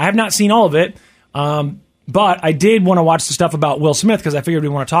liked it. I have not seen all of it, but I did want to watch the stuff about Will Smith because I figured we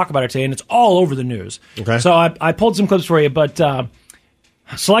want to talk about it today, and it's all over the news. Okay. So I pulled some clips for you, but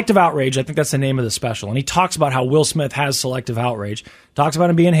Selective Outrage, I think that's the name of the special, and he talks about how Will Smith has selective outrage, talks about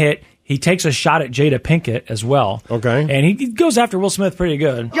him being hit. He takes a shot at Jada Pinkett as well. Okay. And he goes after Will Smith pretty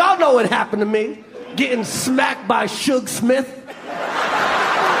good. Y'all know what happened to me. Getting smacked by Suge Smith.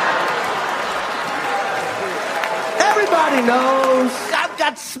 Everybody knows I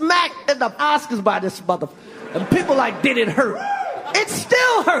got smacked at the Oscars by this motherfucker. And people like, did it hurt? It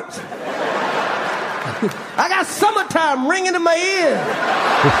still hurts. I got Summertime ringing in my ear.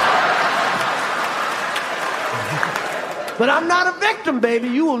 But I'm not a victim, baby.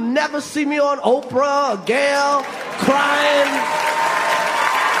 You will never see me on Oprah or Gayle crying.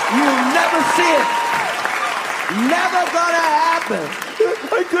 You will never see it. Never gonna happen.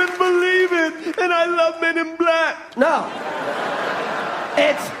 I couldn't believe it, and I love Men in Black. No.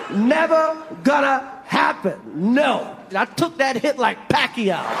 It's never gonna happen. No. I took that hit like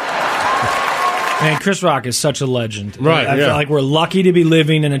Pacquiao. Man, Chris Rock is such a legend. Right, I feel like we're lucky to be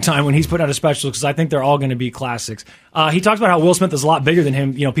living in a time when he's putting out a special because I think they're all going to be classics. He talks about how Will Smith is a lot bigger than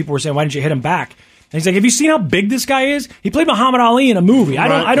him. People were saying, why didn't you hit him back? And he's like, have you seen how big this guy is? He played Muhammad Ali in a movie.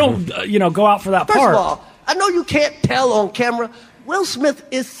 I don't go out for that part. First of all, I know you can't tell on camera. Will Smith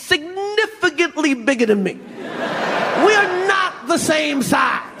is significantly bigger than me. We are not the same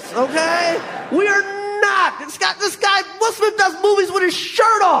size, okay? We are not. This guy, Will Smith does movies with his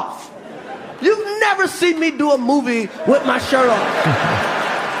shirt off. You've never seen me do a movie with my shirt off.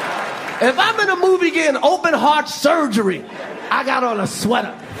 If I'm in a movie getting open heart surgery, I got on a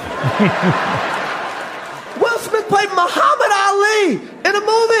sweater. Will Smith played Muhammad Ali in a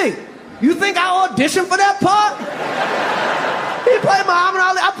movie. You think I auditioned for that part? He played Muhammad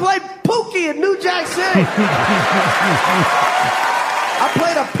Ali. I played Pookie in New Jack City. I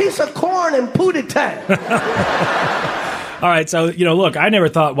played a piece of corn in Pootie Tang. All right, so, look, I never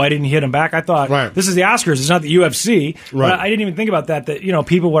thought, why didn't you hit him back? I thought, This is the Oscars, it's not the UFC. Right. But I didn't even think about that,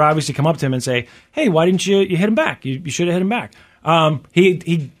 people would obviously come up to him and say, hey, why didn't you hit him back? You should have hit him back.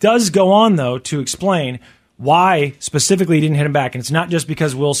 He does go on, though, to explain why specifically he didn't hit him back. And it's not just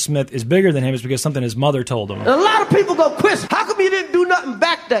because Will Smith is bigger than him, it's because something his mother told him. And a lot of people go, Chris, how come you didn't do nothing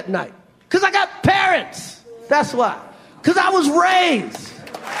back that night? Because I got parents. That's why. Because I was raised.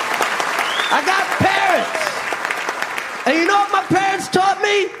 I got parents. And you know what my parents taught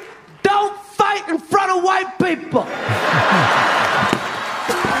me? Don't fight in front of white people. All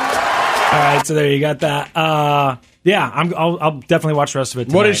right, so there you got that. I'll definitely watch the rest of it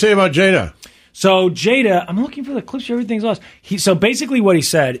tonight. What did he say about Jada? So Jada, I'm looking for the clips. Everything's lost. So basically what he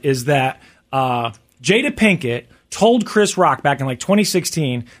said is that Jada Pinkett told Chris Rock back in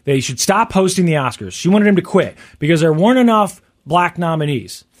 2016 that he should stop hosting the Oscars. She wanted him to quit because there weren't enough black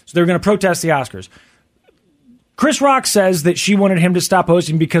nominees. So they were going to protest the Oscars. Chris Rock says that she wanted him to stop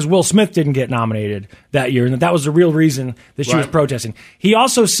hosting because Will Smith didn't get nominated that year, and that was the real reason that she was protesting. He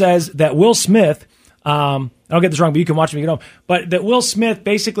also says that Will Smith, I don't get this wrong, but you can watch me get home, but that Will Smith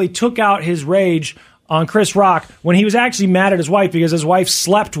basically took out his rage on Chris Rock when he was actually mad at his wife because his wife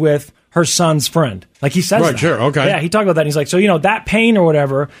slept with her son's friend. He says that. Sure, okay. Yeah, he talked about that, and he's like, so, that pain or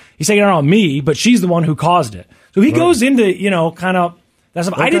whatever, he's taking it out on me, but she's the one who caused it. So he goes into, kind of, that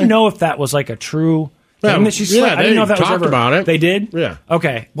stuff. Okay. I didn't know if that was a true... Yeah, that she slept. I didn't know if that was talked about it. They did? Yeah.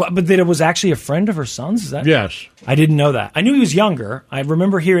 Okay. But that it was actually a friend of her son's? Is that? Yes. I didn't know that. I knew he was younger. I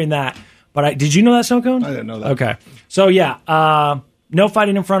remember hearing that. But did you know that, Snow Cone? I didn't know that. Okay. So, no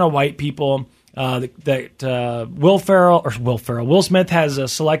fighting in front of white people. Will Smith has a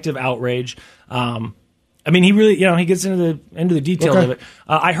selective outrage. He really, he gets into the details of it.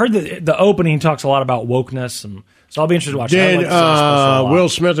 I heard that the opening talks a lot about wokeness and... So I'll be interested to watch it. Will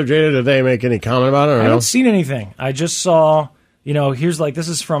Smith or Jada, did they make any comment about it or I haven't seen anything. I just saw this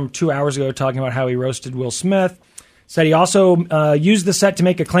is from 2 hours ago talking about how he roasted Will Smith. Said he also used the set to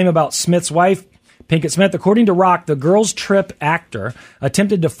make a claim about Smith's wife, Pinkett Smith. According to Rock, the Girls Trip actor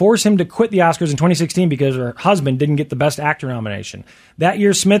attempted to force him to quit the Oscars in 2016 because her husband didn't get the Best Actor nomination. That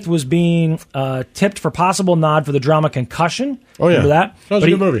year, Smith was being tipped for possible nod for the drama Concussion. Oh, yeah. Remember that? That was a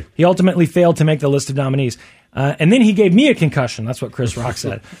good movie. He ultimately failed to make the list of nominees. And then he gave me a concussion. That's what Chris Rock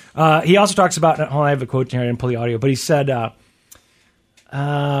said. He also talks about, I have a quote here, I didn't pull the audio, but he said,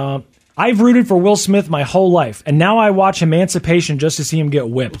 I've rooted for Will Smith my whole life, and now I watch Emancipation just to see him get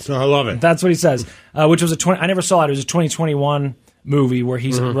whipped. I love it. That's what he says, which was I never saw it. It was a 2021 movie where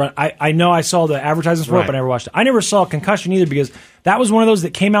he's I know I saw the advertisements for it, but I never watched it. I never saw Concussion either because that was one of those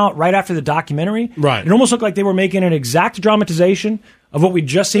that came out right after the documentary. Right. It almost looked like they were making an exact dramatization of what we'd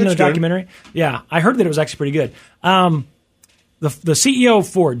just seen in the documentary. Yeah, I heard that it was actually pretty good. The CEO of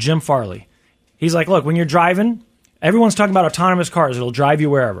Ford, Jim Farley, he's like, look, when you're driving, everyone's talking about autonomous cars. It'll drive you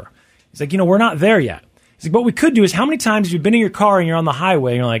wherever. He's like, we're not there yet. He's like, what we could do is how many times have you been in your car and you're on the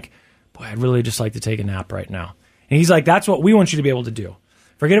highway and you're like, boy, I'd really just like to take a nap right now. And he's like, that's what we want you to be able to do.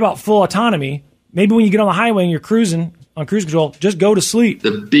 Forget about full autonomy. Maybe when you get on the highway and you're cruising on cruise control, just go to sleep.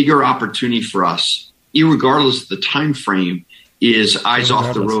 The bigger opportunity for us, irregardless of the time frame, is eyes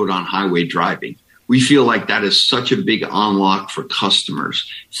off the road on highway driving. We feel like that is such a big unlock for customers.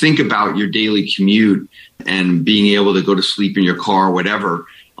 Think about your daily commute and being able to go to sleep in your car or whatever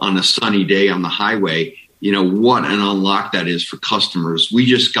on a sunny day on the highway. What an unlock that is for customers. We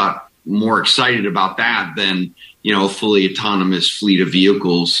just got more excited about that than, a fully autonomous fleet of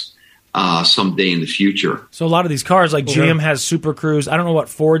vehicles someday in the future. So a lot of these cars, like GM has Super Cruise. I don't know what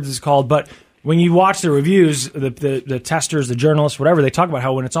Ford's is called, but when you watch the reviews, the testers, the journalists, whatever, they talk about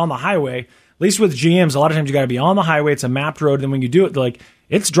how when it's on the highway, at least with GMs, a lot of times you got to be on the highway. It's a mapped road. And when you do it,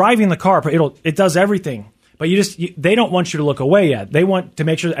 it's driving the car, but it does everything. But they don't want you to look away yet. They want to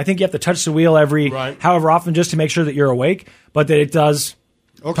make sure. I think you have to touch the wheel however often just to make sure that you're awake, but that it does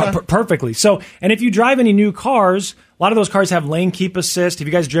perfectly. So, and if you drive any new cars, a lot of those cars have lane keep assist. Have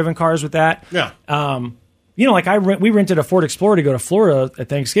you guys driven cars with that? Yeah. We rented a Ford Explorer to go to Florida at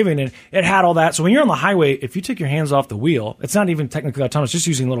Thanksgiving, and it had all that. So when you're on the highway, if you took your hands off the wheel, it's not even technically autonomous, just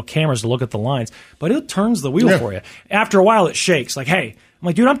using little cameras to look at the lines, but it turns the wheel for you. After a while, it shakes. Like, hey, I'm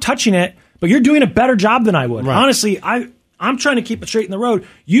like, dude, I'm touching it, but you're doing a better job than I would. Right. Honestly, I'm trying to keep it straight in the road.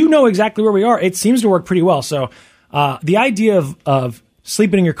 You know exactly where we are. It seems to work pretty well. So the idea of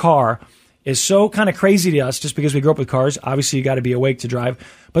sleeping in your car is so kind of crazy to us just because we grew up with cars. Obviously, you got to be awake to drive.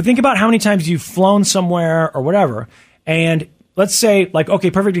 But think about how many times you've flown somewhere or whatever. And let's say,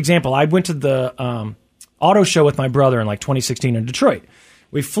 perfect example. I went to the auto show with my brother in 2016 in Detroit.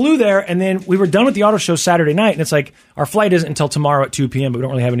 We flew there, and then we were done with the auto show Saturday night, and it's like, our flight isn't until tomorrow at 2 p.m., but we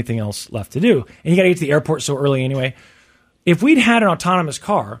don't really have anything else left to do. And you got to get to the airport so early anyway. If we'd had an autonomous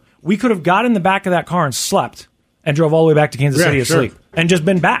car, we could have got in the back of that car and slept and drove all the way back to Kansas City asleep. And just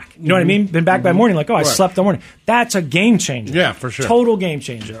been back. You know what I mean? Been back by morning, I slept the morning. That's a game changer. Yeah, for sure. Total game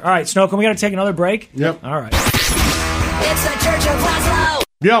changer. All right, Snowcomb, we got to take another break? Yep. All right. It's the Church of Laszlo.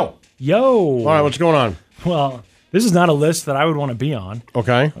 Yo. All right, what's going on? Well, this is not a list that I would want to be on.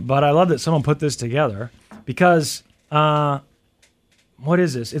 Okay. But I love that someone put this together because, what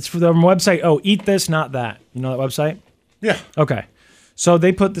is this? It's for the website, Eat This, Not That. You know that website? Yeah. Okay. So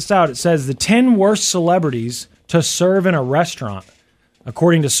they put this out. It says the 10 worst celebrities to serve in a restaurant,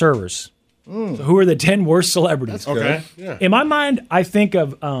 according to servers. So who are the 10 worst celebrities? That's okay. Yeah. In my mind, I think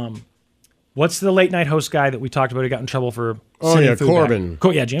of, what's the late night host guy that we talked about who got in trouble for sending food Corbin.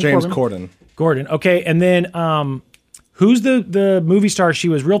 back? James Corden. Gordon. Okay, and then who's the movie star? She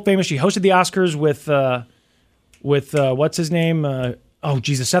was real famous. She hosted the Oscars with what's his name?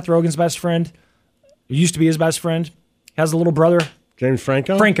 Seth Rogen's best friend. Used to be his best friend. Has a little brother. James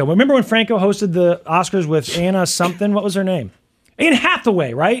Franco? Franco. Remember when Franco hosted the Oscars with Anna something? What was her name? Anne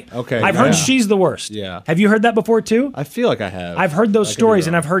Hathaway, right? Okay. I've heard she's the worst. Yeah. Have you heard that before, too? I feel like I have. I've heard those stories,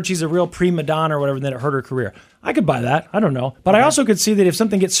 and I've heard she's a real prima donna or whatever, and then it hurt her career. I could buy that. I don't know. But I also could see that if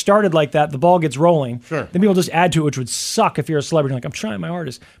something gets started like that, the ball gets rolling, then people just add to it, which would suck if you're a celebrity. Like, I'm trying my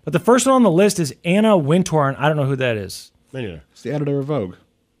hardest. But the first one on the list is Anna Wintour, and I don't know who that is. Me neither. It's the editor of Vogue.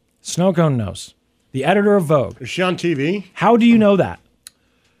 Snowcone knows. The editor of Vogue. Is she on TV? How do you know that?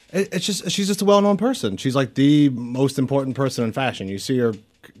 She's just a well-known person. She's like the most important person in fashion. You see her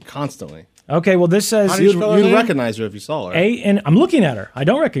constantly. Okay, well, this says... You'd recognize her if you saw her. I'm looking at her. I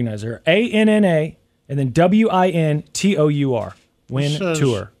don't recognize her. ANNA and then WINTOUR.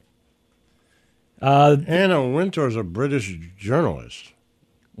 Wintour. Anna Wintour is a British journalist.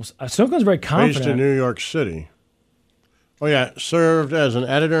 Well, Snowcone's very confident. Based in New York City. Oh, yeah. Served as an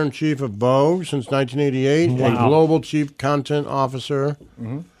editor-in-chief of Vogue since 1988. Wow. A global chief content officer.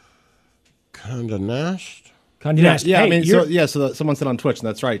 Condé Nast? Condé Nast. Yeah, Hey, so someone said on Twitch, and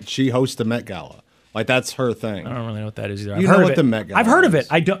that's right. She hosts the Met Gala. Like, that's her thing. I don't really know what that is either. You know what the Met Gala I've heard of it.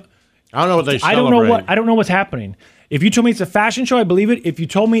 I don't know what they celebrate. I don't know what's happening. If you told me it's a fashion show, I believe it. If you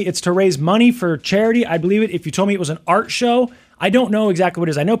told me it's to raise money for charity, I believe it. If you told me it was an art show, I don't know exactly what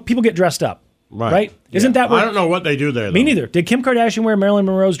it is. I know people get dressed up. Right? Isn't that what... I don't know what they do there, though. Me neither. Did Kim Kardashian wear Marilyn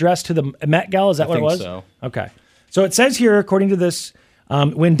Monroe's dress to the Met Gala? Is that what it was? I think so. Okay. So it says here, according to this,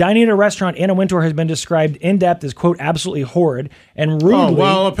 when dining at a restaurant, Anna Wintour has been described in depth as, quote, absolutely horrid and rudely... Oh,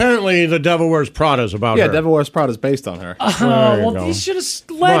 well, apparently The Devil Wears Prada is about her. Yeah, Devil Wears Prada is based on her. You should have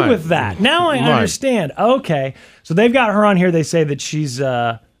led with that. Now I understand. Okay. So they've got her on here. They say that she's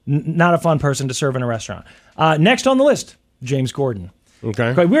not a fun person to serve in a restaurant. Next on the list, James Corden.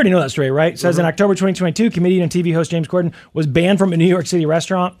 Okay. We already know that story, right? It says in October 2022, comedian and TV host James Corden was banned from a New York City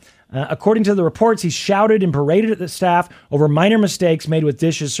restaurant. According to the reports, he shouted and berated at the staff over minor mistakes made with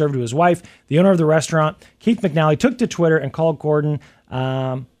dishes served to his wife. The owner of the restaurant, Keith McNally, took to Twitter and called Corden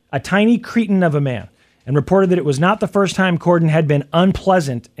a tiny cretin of a man and reported that it was not the first time Corden had been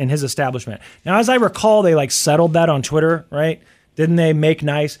unpleasant in his establishment. Now, as I recall, they settled that on Twitter, right? Didn't they make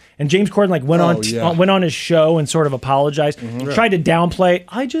nice? And James Corden went on his show and sort of apologized, tried to downplay.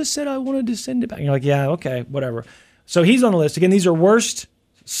 I just said I wanted to send it back. And you're like, yeah, okay, whatever. So he's on the list. Again, these are worst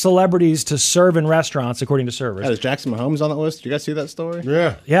celebrities to serve in restaurants, according to servers. Is Jackson Mahomes on that list? Did you guys see that story?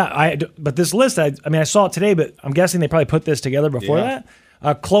 Yeah. Yeah, but this list, I I saw it today, but I'm guessing they probably put this together before that.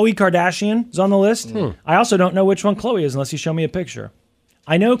 Khloe Kardashian is on the list. I also don't know which one Khloe is unless you show me a picture.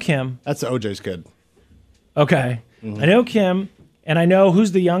 I know Kim. That's OJ's kid. Okay. I know Kim. And I know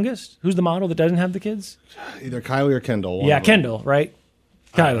who's the youngest? Who's the model that doesn't have the kids? Either Kylie or Kendall. Yeah, Kendall, right?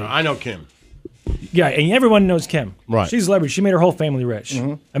 Kylie. I know Kim. Yeah, and everyone knows Kim. Right. She's a celebrity. She made her whole family rich.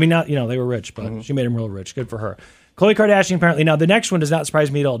 I mean, not, they were rich, but she made them real rich. Good for her. Khloe Kardashian, apparently. Now, the next one does not surprise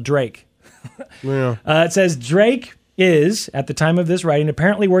me at all. Drake. Yeah. It says Drake is, at the time of this writing,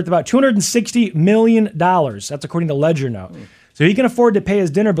 apparently worth about $260 million. That's according to Ledger Note. So he can afford to pay his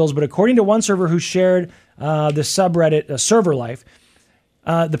dinner bills, but according to one server who shared the subreddit Server Life,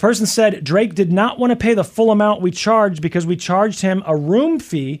 the person said Drake did not want to pay the full amount we charged because we charged him a room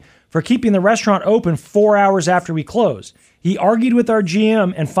fee for keeping the restaurant open 4 hours after we closed. He argued with our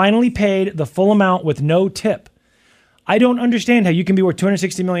GM and finally paid the full amount with no tip. I don't understand how you can be worth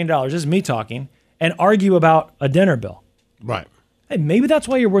 $260 million, this is me talking, and argue about a dinner bill. Right. Hey, maybe that's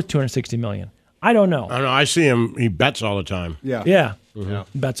why you're worth $260 million. I don't know. I don't know. I see him. He bets all the time. Yeah. Yeah. Yeah.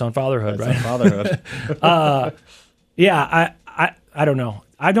 Bets on fatherhood, Bets right? on fatherhood. Yeah, I don't know.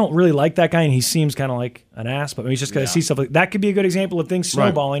 I don't really like that guy, and he seems kind of like an ass, but he's just going to see stuff like that. Could be a good example of things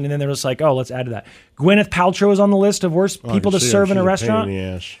snowballing, and then they're just like, oh, let's add to that. Gwyneth Paltrow is on the list of worst people to serve in a restaurant.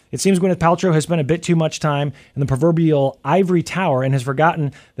 It seems Gwyneth Paltrow has spent a bit too much time in the proverbial ivory tower and has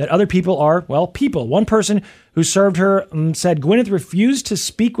forgotten that other people are, well, people. One person who served her said Gwyneth refused to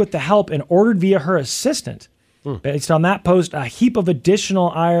speak with the help and ordered via her assistant. Based on that post, a heap of additional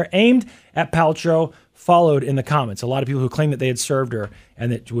ire aimed at Paltrow followed in the comments. A lot of people who claimed that they had served her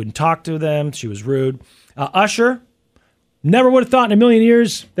and that she wouldn't talk to them. She was rude. Usher, never would have thought in a million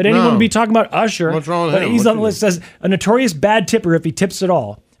years that anyone would be talking about Usher. What's wrong with but him? He's on the list. Says a notorious bad tipper if he tips at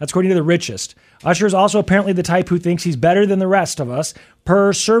all. That's according to the richest. Usher is also apparently the type who thinks he's better than the rest of us.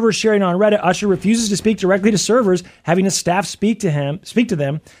 Per server sharing on Reddit, Usher refuses to speak directly to servers, having his staff speak to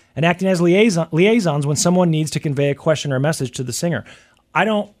them, and acting as liaisons when someone needs to convey a question or a message to the singer. I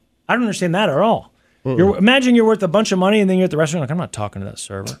don't understand that at all. Imagine you're worth a bunch of money and then you're at the restaurant like, I'm not talking to that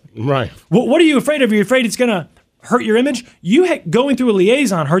server. Right. What are you afraid of? Are you afraid it's going to hurt your image? Going through a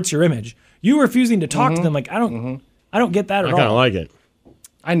liaison hurts your image. You refusing to talk to them, like, I don't get that at all. I kind of like it.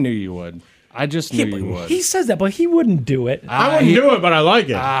 I knew you would. I just knew you would. He says that, but he wouldn't do it. I wouldn't do it, but I like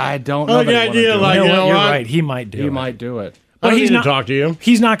it. I don't know. I like the idea, like, you're what? right. He might do it. He might do it. But he's not talk to you.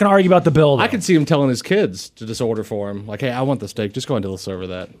 He's not going to argue about the bill, though. I could see him telling his kids to just order for him. Like, hey, I want the steak. Just go into the server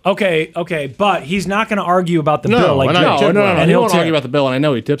that. Okay, but he's not going to argue about the bill. Like, no. And He won't argue about the bill, and I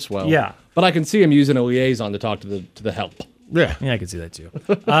know he tips well. Yeah. But I can see him using a liaison to talk to the help. Yeah, I can see that too.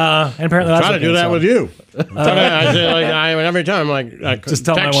 And apparently, that's trying to do that with you. Every time, like, just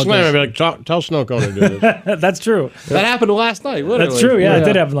tell text him I Slim, I'd be like, tell Snow Cone to do this. That's true. That happened last night. Literally. That's true. Yeah, it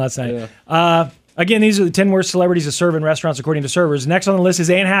did happen last night. Yeah. Again, these are the 10 worst celebrities to serve in restaurants according to servers. Next on the list is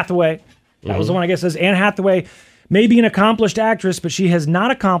Anne Hathaway. That was the one I guess says Anne Hathaway may be an accomplished actress, but she has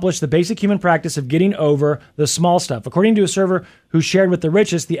not accomplished the basic human practice of getting over the small stuff. According to a server who shared with The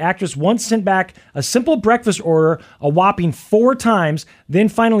Richest, the actress once sent back a simple breakfast order a whopping 4 times, then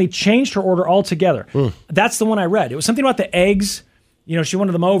finally changed her order altogether. That's the one I read. It was something about the eggs. You know, she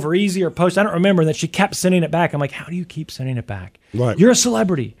wanted them over easy or post. I don't remember that she kept sending it back. I'm like, how do you keep sending it back? Right. You're a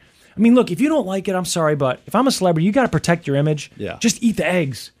celebrity. I mean, look, if you don't like it, I'm sorry, but if I'm a celebrity, you got to protect your image. Yeah. Just eat the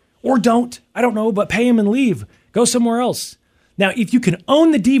eggs. Or don't. I don't know, but pay him and leave. Go somewhere else. Now, if you can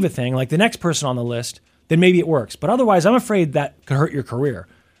own the diva thing, like the next person on the list, then maybe it works. But otherwise, I'm afraid that could hurt your career,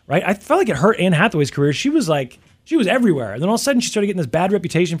 right? I felt like it hurt Anne Hathaway's career. She was everywhere. And then all of a sudden, she started getting this bad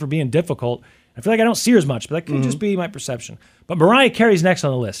reputation for being difficult. I feel like I don't see her as much, but that could just be my perception. But Mariah Carey's next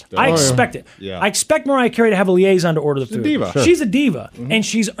on the list. I expect it. Yeah. I expect Mariah Carey to have a liaison to order the food. a diva. Sure. She's a diva, and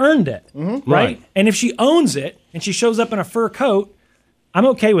she's earned it, right? And if she owns it, and she shows up in a fur coat, I'm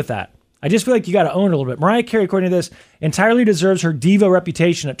okay with that. I just feel like you got to own it a little bit. Mariah Carey, according to this, entirely deserves her diva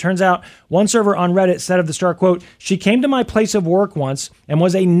reputation. It turns out one server on Reddit said of the star, quote, "She came to my place of work once and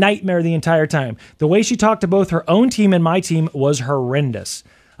was a nightmare the entire time. The way she talked to both her own team and my team was horrendous."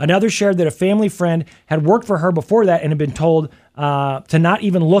 Another shared that a family friend had worked for her before that and had been told to not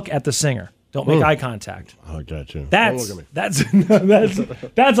even look at the singer. Don't make eye contact. I like that too. That's Don't look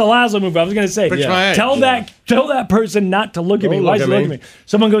that's a Laszlo move. I was going to say, tell that person not to look at me. Don't Why is look he at looking at me?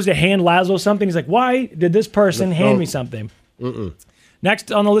 Someone goes to hand Laszlo something. He's like, why did this person hand me something?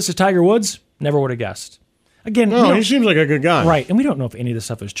 Next on the list is Tiger Woods. Never would have guessed. Again, no, he seems like a good guy. Right, and we don't know if any of this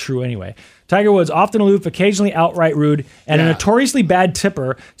stuff is true anyway. Tiger Woods, often aloof, occasionally outright rude, and a notoriously bad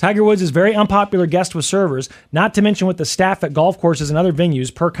tipper. Tiger Woods is a very unpopular guest with servers, not to mention with the staff at golf courses and other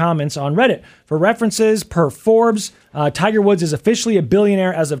venues, per comments on Reddit. For references, per Forbes, Tiger Woods is officially a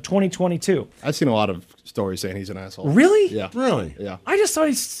billionaire as of 2022. I've seen a lot of stories saying he's an asshole. Really? Yeah. Really? Yeah. I just thought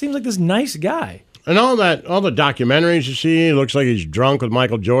he seems like this nice guy. And all the documentaries you see, he looks like he's drunk with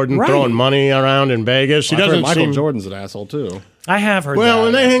Michael Jordan, throwing money around in Vegas. He doesn't Michael Jordan's an asshole too. I have heard that. Well,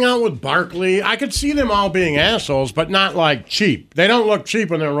 when they hang out with Barkley, I could see them all being assholes, but not like cheap. They don't look cheap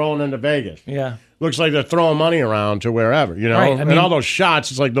when they're rolling into Vegas. Yeah. Looks like they're throwing money around to wherever, you know? Right, I mean, and all those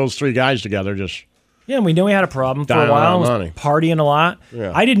shots, it's like those 3 guys together just... Yeah, and we know he had a problem for a Dying while. on Was money. partying a lot.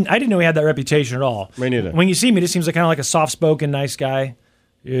 Yeah. I didn't know he had that reputation at all. Me neither. When you see me, he just seems like kind of like a soft-spoken, nice guy.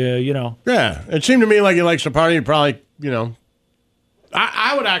 You know. Yeah, it seemed to me like he likes to party. Probably, you know.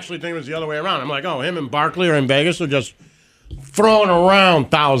 I would actually think it was the other way around. I'm like, oh, him and Barkley are in Vegas. They're just throwing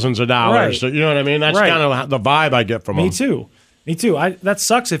around thousands of dollars. Right. So, you know what I mean? That's kind of the vibe I get from him. Me too. That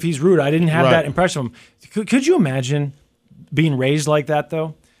sucks if he's rude. I didn't have that impression of him. Could you imagine being raised like that,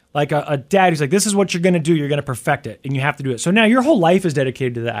 though? Like a dad who's like, this is what you're going to do. You're going to perfect it, and you have to do it. So now your whole life is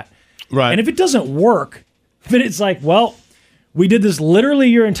dedicated to that. Right. And if it doesn't work, then it's like, well, we did this literally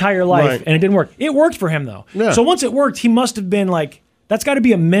your entire life, and it didn't work. It worked for him, though. Yeah. So once it worked, he must have been like, that's got to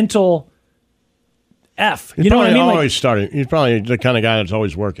be a mental F. You know what I mean? Always starting. He's probably the kind of guy that's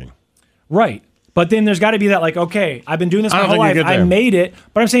always working. Right. But then there's got to be that, like, okay, I've been doing this my whole life. I made it.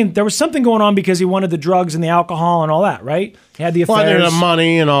 But I'm saying there was something going on because he wanted the drugs and the alcohol and all that, right? He had the affairs. Well, the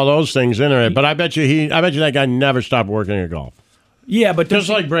money and all those things in it. But I bet you that guy never stopped working at golf. Yeah, but just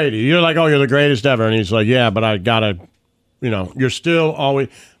like Brady. You're like, oh, you're the greatest ever. And he's like, yeah, but I got to, you're still always,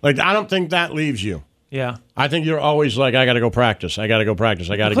 like, I don't think that leaves you. Yeah. I think you're always like, I got to go practice. I got to go practice.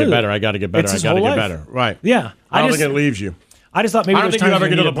 I got to get better. I got to get better. I got to get better. Right. Yeah. I don't think it leaves you. I just thought maybe I don't think you ever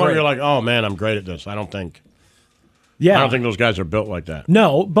get to the point where you're like, like, oh, man, I'm great at this. I don't think. Yeah. I don't think those guys are built like that.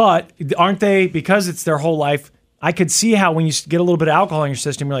 No, but aren't they, because it's their whole life, I could see how when you get a little bit of alcohol in your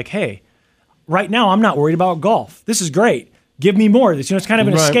system, you're like, hey, right now I'm not worried about golf. This is great. Give me more of this. It's kind of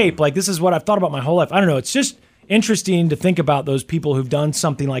an escape. Like, this is what I've thought about my whole life. I don't know. It's just interesting to think about those people who've done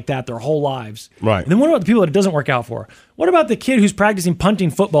something like that their whole lives. Right. And then what about the people that it doesn't work out for? What about the kid who's practicing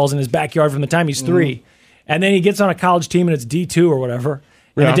punting footballs in his backyard from the time he's 3, and then he gets on a college team and it's D2 or whatever,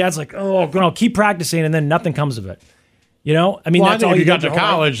 and the dad's like, oh, keep practicing, and then nothing comes of it. I mean, well, that's I think all if you got to your whole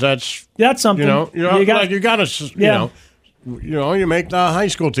college. Life. That's something. You got to, you make the high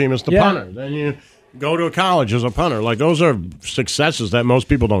school team as the punter. Then you go to a college as a punter. Like, those are successes that most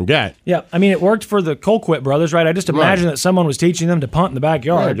people don't get. Yeah, I mean, it worked for the Colquitt brothers, right? I just imagine that someone was teaching them to punt in the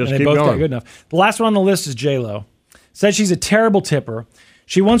backyard, and they both got good enough. The last one on the list is J-Lo. Said she's a terrible tipper.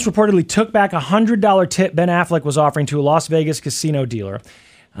 She once reportedly took back a $100 tip Ben Affleck was offering to a Las Vegas casino dealer.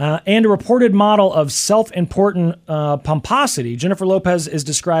 And a reported model of self-important pomposity. Jennifer Lopez is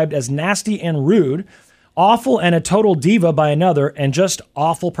described as nasty and rude, awful and a total diva by another, and just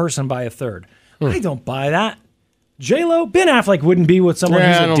awful person by a third. I don't buy that. J-Lo, Ben Affleck wouldn't be with someone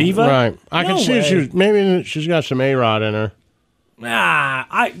who's a diva. Right. I can see maybe she's got some A-Rod in her.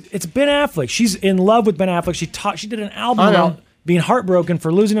 It's Ben Affleck. She's in love with Ben Affleck. She did an album about being heartbroken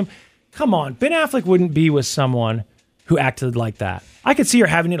for losing him. Come on, Ben Affleck wouldn't be with someone who acted like that. I could see her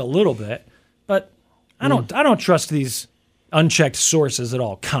having it a little bit, but I don't trust these unchecked sources at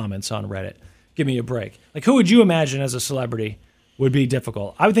all. Comments on Reddit. Give me a break. Like, who would you imagine as a celebrity would be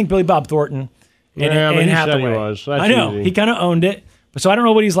difficult? I would think Billy Bob Thornton. Yeah, but he said he was. That's I know. easy. He kind of owned it. So I don't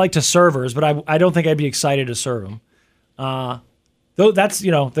know what he's like to servers, but I don't think I'd be excited to serve him. Though that's, the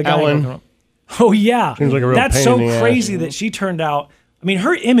guy. Ellen. Oh, yeah. Seems like a real That's pain so in the crazy ass. that she turned out. I mean,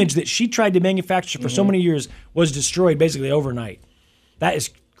 her image that she tried to manufacture for so many years was destroyed basically overnight. That is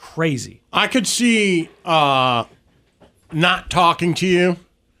crazy. I could see not talking to you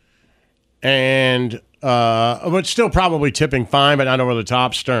and but still probably tipping fine, but not over the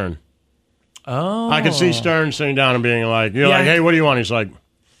top. Stern. Oh. I could see Stern sitting down and being like, like, hey, what do you want? He's like,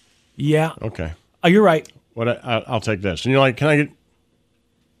 yeah. Okay. Oh, you're right. I'll take this. And you're like, can I get...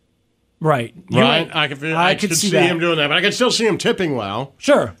 Right. Right? I could see that. him doing that, but I could still see him tipping well.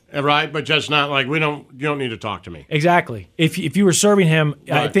 Sure. Right? But just not like, you don't need to talk to me. Exactly. If you were serving him,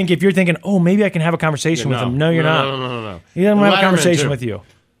 I Right. think if you're thinking, oh, maybe I can have a conversation with him. No, you're not. No. He doesn't have a Letterman, conversation too. with you.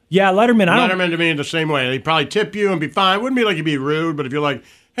 Yeah, Letterman. Letterman to me in the same way. He'd probably tip you and be fine. Wouldn't be like you'd be rude, but if you're like,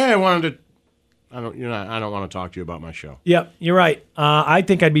 hey, I don't want to talk to you about my show. Yep, you're right. I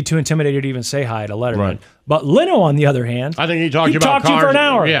think I'd be too intimidated to even say hi to Letterman. Right. But Leno, on the other hand, I think he talked to you about talked to you for an cars.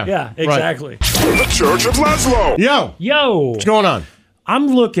 hour. Yeah, right. exactly. The Church of Laszlo. Yo. What's going on? I'm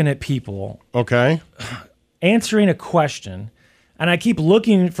looking at people Okay. answering a question, and I keep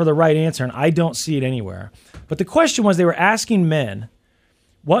looking for the right answer, and I don't see it anywhere. But the question was, they were asking men,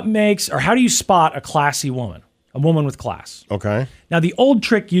 how do you spot a classy woman, a woman with class? Okay. Now, the old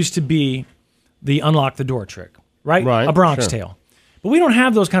trick used to be the unlock the door trick, right? Right, A Bronx sure. Tale. But we don't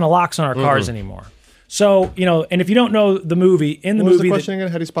have those kind of locks on our cars anymore. So, and if you don't know the movie, What was the question again?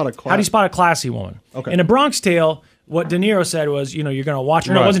 How do you spot a class? How do you spot a classy woman? Okay. In A Bronx Tale, what De Niro said was, you're going to watch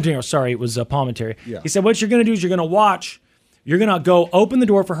her. No, it Right. wasn't De Niro. Sorry, it was Palminteri. Yeah. He said, what you're going to do is you're going to watch. You're going to go open the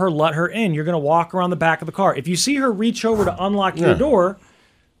door for her, let her in. You're going to walk around the back of the car. If you see her reach over to unlock your door,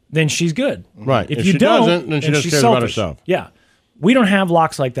 then she's good. Right. If If you she don't, doesn't, then she just she's cares about selfish. herself. Yeah. We don't have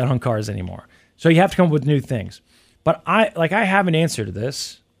locks like that on cars anymore. So you have to come up with new things. But I have an answer to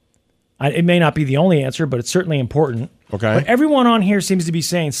this. It may not be the only answer, but it's certainly important. Okay. But everyone on here seems to be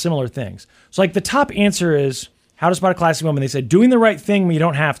saying similar things. So the top answer is how to spot a classy woman. They said doing the right thing when you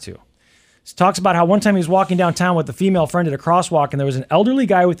don't have to. It talks about how one time he was walking downtown with a female friend at a crosswalk, and there was an elderly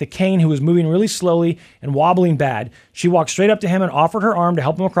guy with a cane who was moving really slowly and wobbling bad. She walked straight up to him and offered her arm to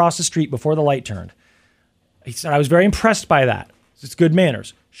help him across the street before the light turned. He said, I was very impressed by that. It's good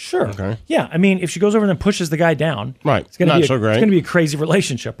manners. Sure. Okay. Yeah. I mean, if she goes over and then pushes the guy down, Right. it's gonna Not be so great. It's going to be a crazy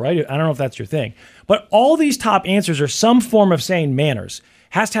relationship, right? I don't know if that's your thing. But all these top answers are some form of saying manners.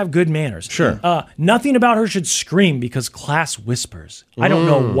 Has to have good manners. Sure. Nothing about her should scream because class whispers. I don't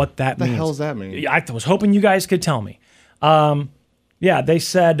know what that What the means. hell does that mean? I was hoping you guys could tell me. Yeah, they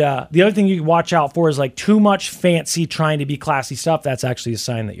said the other thing you watch out for is like too much fancy trying to be classy stuff. That's actually a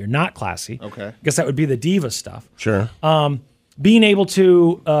sign that you're not classy. Okay. I guess that would be the diva stuff. Sure. Being able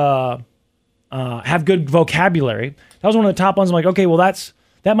to have good vocabulary. That was one of the top ones. I'm like, okay, well,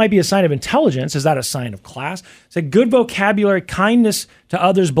 that might be a sign of intelligence. Is that a sign of class? It's a good vocabulary, kindness to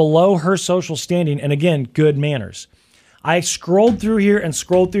others below her social standing, and again, good manners. I scrolled through here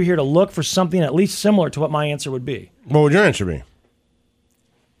to look for something at least similar to what my answer would be. What would your answer be?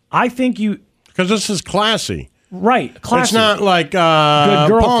 I think because this is classy. Right, classy. It's not like Good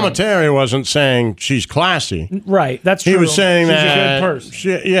girlfriend. Palminteri wasn't saying she's classy. Right, that's true. He was saying She's that a good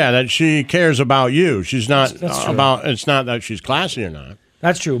person. that she cares about you. She's not That's true. about. It's not that she's classy or not.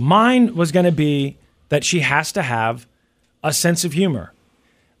 That's true. Mine was going to be that she has to have a sense of humor.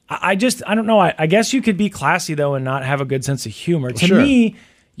 I don't know. I guess you could be classy, though, and not have a good sense of humor. To Sure. me,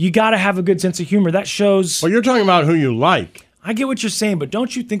 you got to have a good sense of humor. That shows... Well, you're talking about who you like. I get what you're saying, but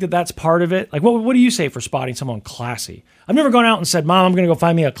don't you think that that's part of it? Like, what do you say for spotting someone classy? I've never gone out and said, Mom, I'm going to go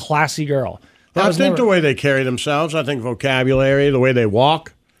find me a classy girl. I think the way they carry themselves, I think vocabulary, the way they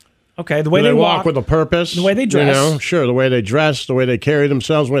walk. Okay, the way they walk with a purpose. The way they dress. You know, sure, the way they dress, the way they carry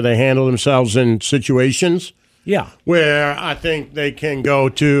themselves, the way they handle themselves in situations. Yeah. Where I think they can go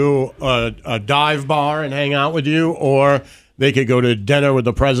to a dive bar and hang out with you, or they could go to dinner with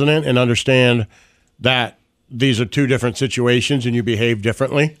the president and understand that these are two different situations and you behave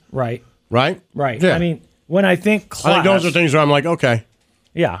differently. Right. Right? Right. Yeah. I mean, when I think class... I think those are things where I'm like, okay.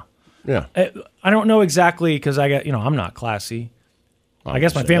 Yeah. Yeah. I don't know exactly because I'm not classy. I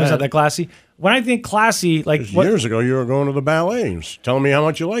guess my family's not that classy. When I think classy, like years ago, you were going to the ballets, telling me how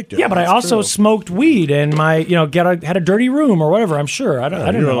much you liked it. Yeah, but I also smoked weed and had a dirty room or whatever. I'm sure. I don't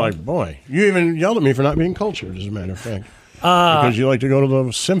know. You were like, boy, you even yelled at me for not being cultured. As a matter of fact, because you like to go to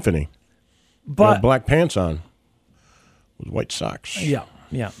the symphony, but black pants on with white socks. Yeah,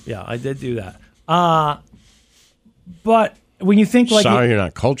 I did do that. But when you think like, sorry, you're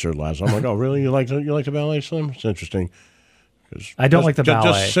not cultured, Laszlo. I'm like, oh, really? You like the ballet, Slim? It's interesting. I don't like the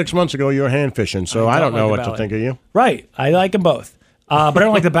ballet. Just 6 months ago, you were hand fishing, so I don't know what to think of you. Right. I like them both. But I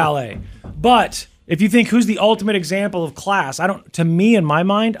don't like the ballet. But if you think who's the ultimate example of class, to me, in my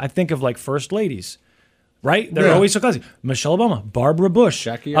mind, I think of like first ladies. Right? They're always so classy. Michelle Obama, Barbara Bush.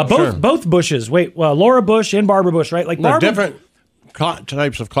 Jackie both Bushes. Wait, Laura Bush and Barbara Bush, right? Like They're different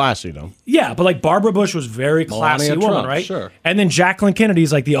types of classy, though. Yeah, but like Barbara Bush was very classy Melania woman, Trump, right? sure. And then Jacqueline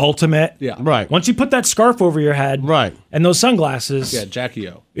Kennedy's like the ultimate. Yeah. Right. Once you put that scarf over your head, right, and those sunglasses, yeah, Jackie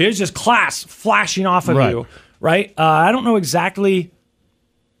O. It's just class flashing off of you, right? I don't know exactly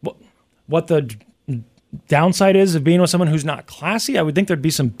what the downside is of being with someone who's not classy. I would think there'd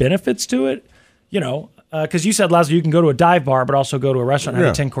be some benefits to it, because you said, Laszlo, you can go to a dive bar, but also go to a restaurant and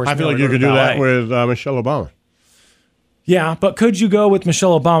have a 10-course meal. I feel like you could do that with Michelle Obama. Yeah, but could you go with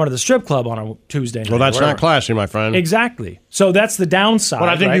Michelle Obama to the strip club on a Tuesday night? Well, that's not classy, my friend. Exactly. So that's the downside. But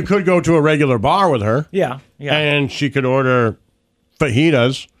I think you could go to a regular bar with her. Yeah. And she could order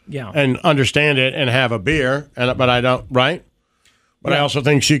fajitas. Yeah. And understand it and have a beer. But I don't, right? But I also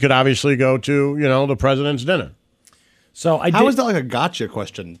think she could obviously go to, the president's dinner. So How is that like a gotcha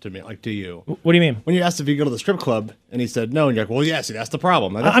question to me, like to you? What do you mean? When you asked if you go to the strip club and he said no, and you're like, well, yeah, see, that's the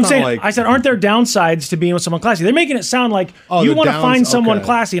problem. Like, I'm saying, I said, aren't there downsides to being with someone classy? They're making it sound like you want to find someone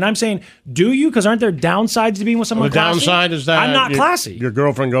classy, and I'm saying, do you? Because aren't there downsides to being with someone classy? The downside is that I'm not classy. Your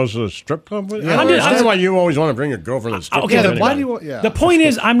girlfriend goes to the strip club with you? Yeah, I understand why you always want to bring your girlfriend to the strip club. Then why do you want, The point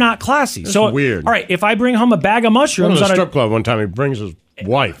is, I'm not classy. That's so weird. All right, if I bring home a bag of mushrooms to the on strip club one time, he brings his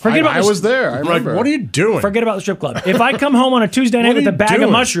wife. I was there. I remember. Like, what are you doing? Forget about the strip club. If I come home on a Tuesday night with a bag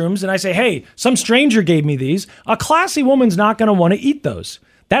of mushrooms and I say, hey, some stranger gave me these, a classy woman's not going to want to eat those.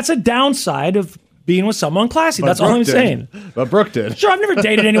 That's a downside of being with someone classy. That's all I'm saying. But Brooke did. Sure, I've never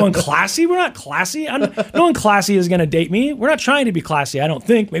dated anyone classy. We're not classy. No one classy is going to date me. We're not trying to be classy, I don't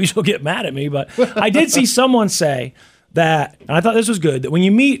think. Maybe she'll get mad at me. But I did see someone say that, and I thought this was good, that when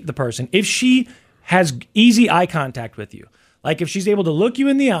you meet the person, if she has easy eye contact with you, like if she's able to look you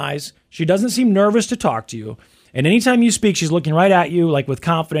in the eyes, she doesn't seem nervous to talk to you, and anytime you speak, she's looking right at you, like with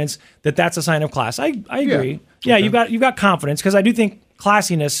confidence, that's a sign of class. I agree. Yeah, okay. You've got confidence, because I do think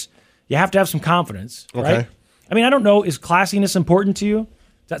classiness, you have to have some confidence, right? I mean, I don't know, is classiness important to you?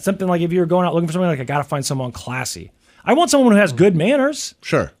 Is that something like if you're going out looking for something, like I got to find someone classy? I want someone who has good manners.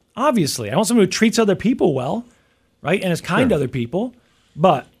 Sure. Obviously. I want someone who treats other people well, right? And is kind to other people,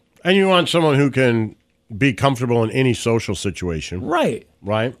 but... And you want someone who can be comfortable in any social situation. Right.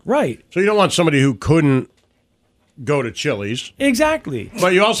 Right? Right. So you don't want somebody who couldn't go to Chili's. Exactly.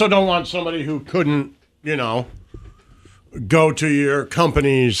 But you also don't want somebody who couldn't, go to your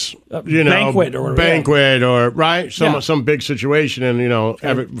company's, banquet or whatever. Or right? Some big situation, and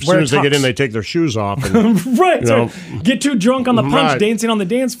as soon as they get in, they take their shoes off. And, right. Get too drunk on the punch, dancing on the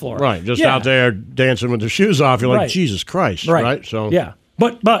dance floor. Right. Just out there dancing with their shoes off. You're like, Jesus Christ. Right. So yeah.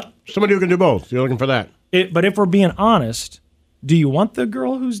 But somebody who can do both. You're looking for that. But if we're being honest, do you want the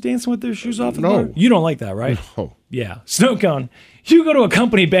girl who's dancing with their shoes off? No. You don't like that, right? No. Yeah. Snow cone. You go to a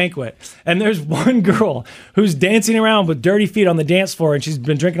company banquet, and there's one girl who's dancing around with dirty feet on the dance floor, and she's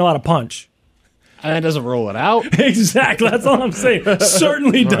been drinking a lot of punch. And it doesn't rule it out. Exactly. That's all I'm saying.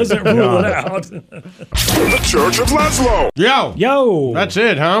 Certainly doesn't rule it out. The Church of Laszlo. Yo. That's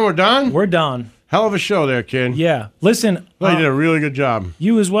it, huh? We're done? We're done. Hell of a show there, kid. Yeah. Listen. Well, you did a really good job.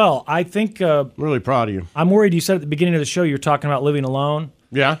 You as well. I think... really proud of you. I'm worried. You said at the beginning of the show you were talking about living alone.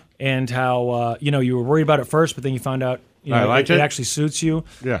 Yeah. And how, you were worried about it first, but then you found out it actually suits you.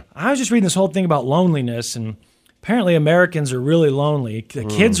 Yeah. I was just reading this whole thing about loneliness, and apparently Americans are really lonely. The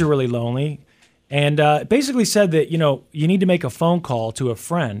kids are really lonely. And it basically said that, you need to make a phone call to a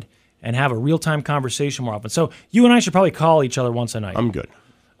friend and have a real-time conversation more often. So you and I should probably call each other once a night. I'm good.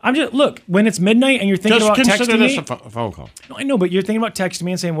 Look, when it's midnight and you're thinking about texting me. Just consider this a phone call. No, I know, but you're thinking about texting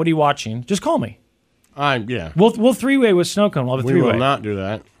me and saying, what are you watching? Just call me. Yeah. We'll three-way with Snow Cone. We'll have a three-way. We will not do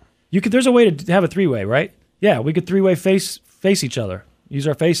that. There's a way to have a three-way, right? Yeah, we could three-way face each other. Use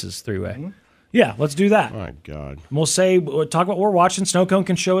our faces three-way. Mm-hmm. Yeah, let's do that. Oh, my God. We'll talk about what we're watching. Snow Cone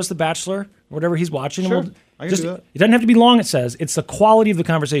can show us The Bachelor, or whatever he's watching. Sure, and I can do that. It doesn't have to be long, it says. It's the quality of the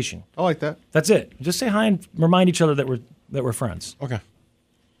conversation. I like that. That's it. Just say hi and remind each other that we're friends. Okay.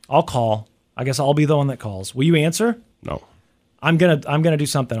 I'll call. I guess I'll be the one that calls. Will you answer? No. I'm gonna do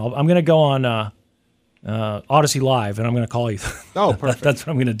something. I'm gonna go on Odyssey Live, and I'm gonna call you. Oh, perfect. That's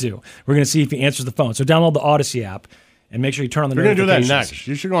what I'm gonna do. We're gonna see if he answers the phone. So download the Odyssey app and make sure you turn on the notifications. We're gonna do that next.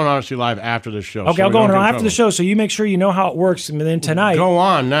 You should go on Odyssey Live after the show. Okay, so I'll go on after the show. So you make sure you know how it works, and then tonight go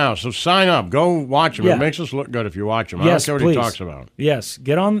on now. So sign up. Go watch him. Yeah. It makes us look good if you watch him. I Yes, don't care what please. he talks about. Yes,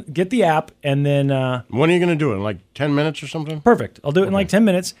 get the app, and then when are you gonna do it? In like 10 minutes or something? Perfect. I'll do it in like 10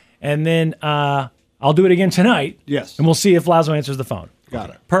 minutes, and then I'll do it again tonight. Yes. And we'll see if Lazo answers the phone. Got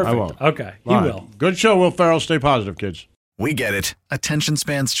it. Perfect. I won't. Okay. He All right. will. Good show, Will Ferrell. Stay positive, kids. We get it. Attention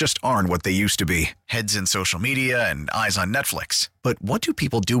spans just aren't what they used to be. Heads in social media and eyes on Netflix. But what do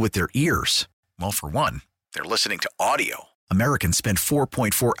people do with their ears? Well, for one, they're listening to audio. Americans spend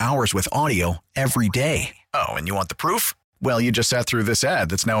 4.4 hours with audio every day. Oh, and you want the proof? Well, you just sat through this ad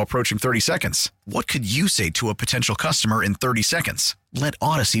that's now approaching 30 seconds. What could you say to a potential customer in 30 seconds? Let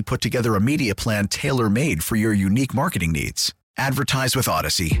Odyssey put together a media plan tailor-made for your unique marketing needs. Advertise with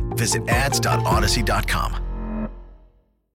Odyssey. Visit ads.odyssey.com.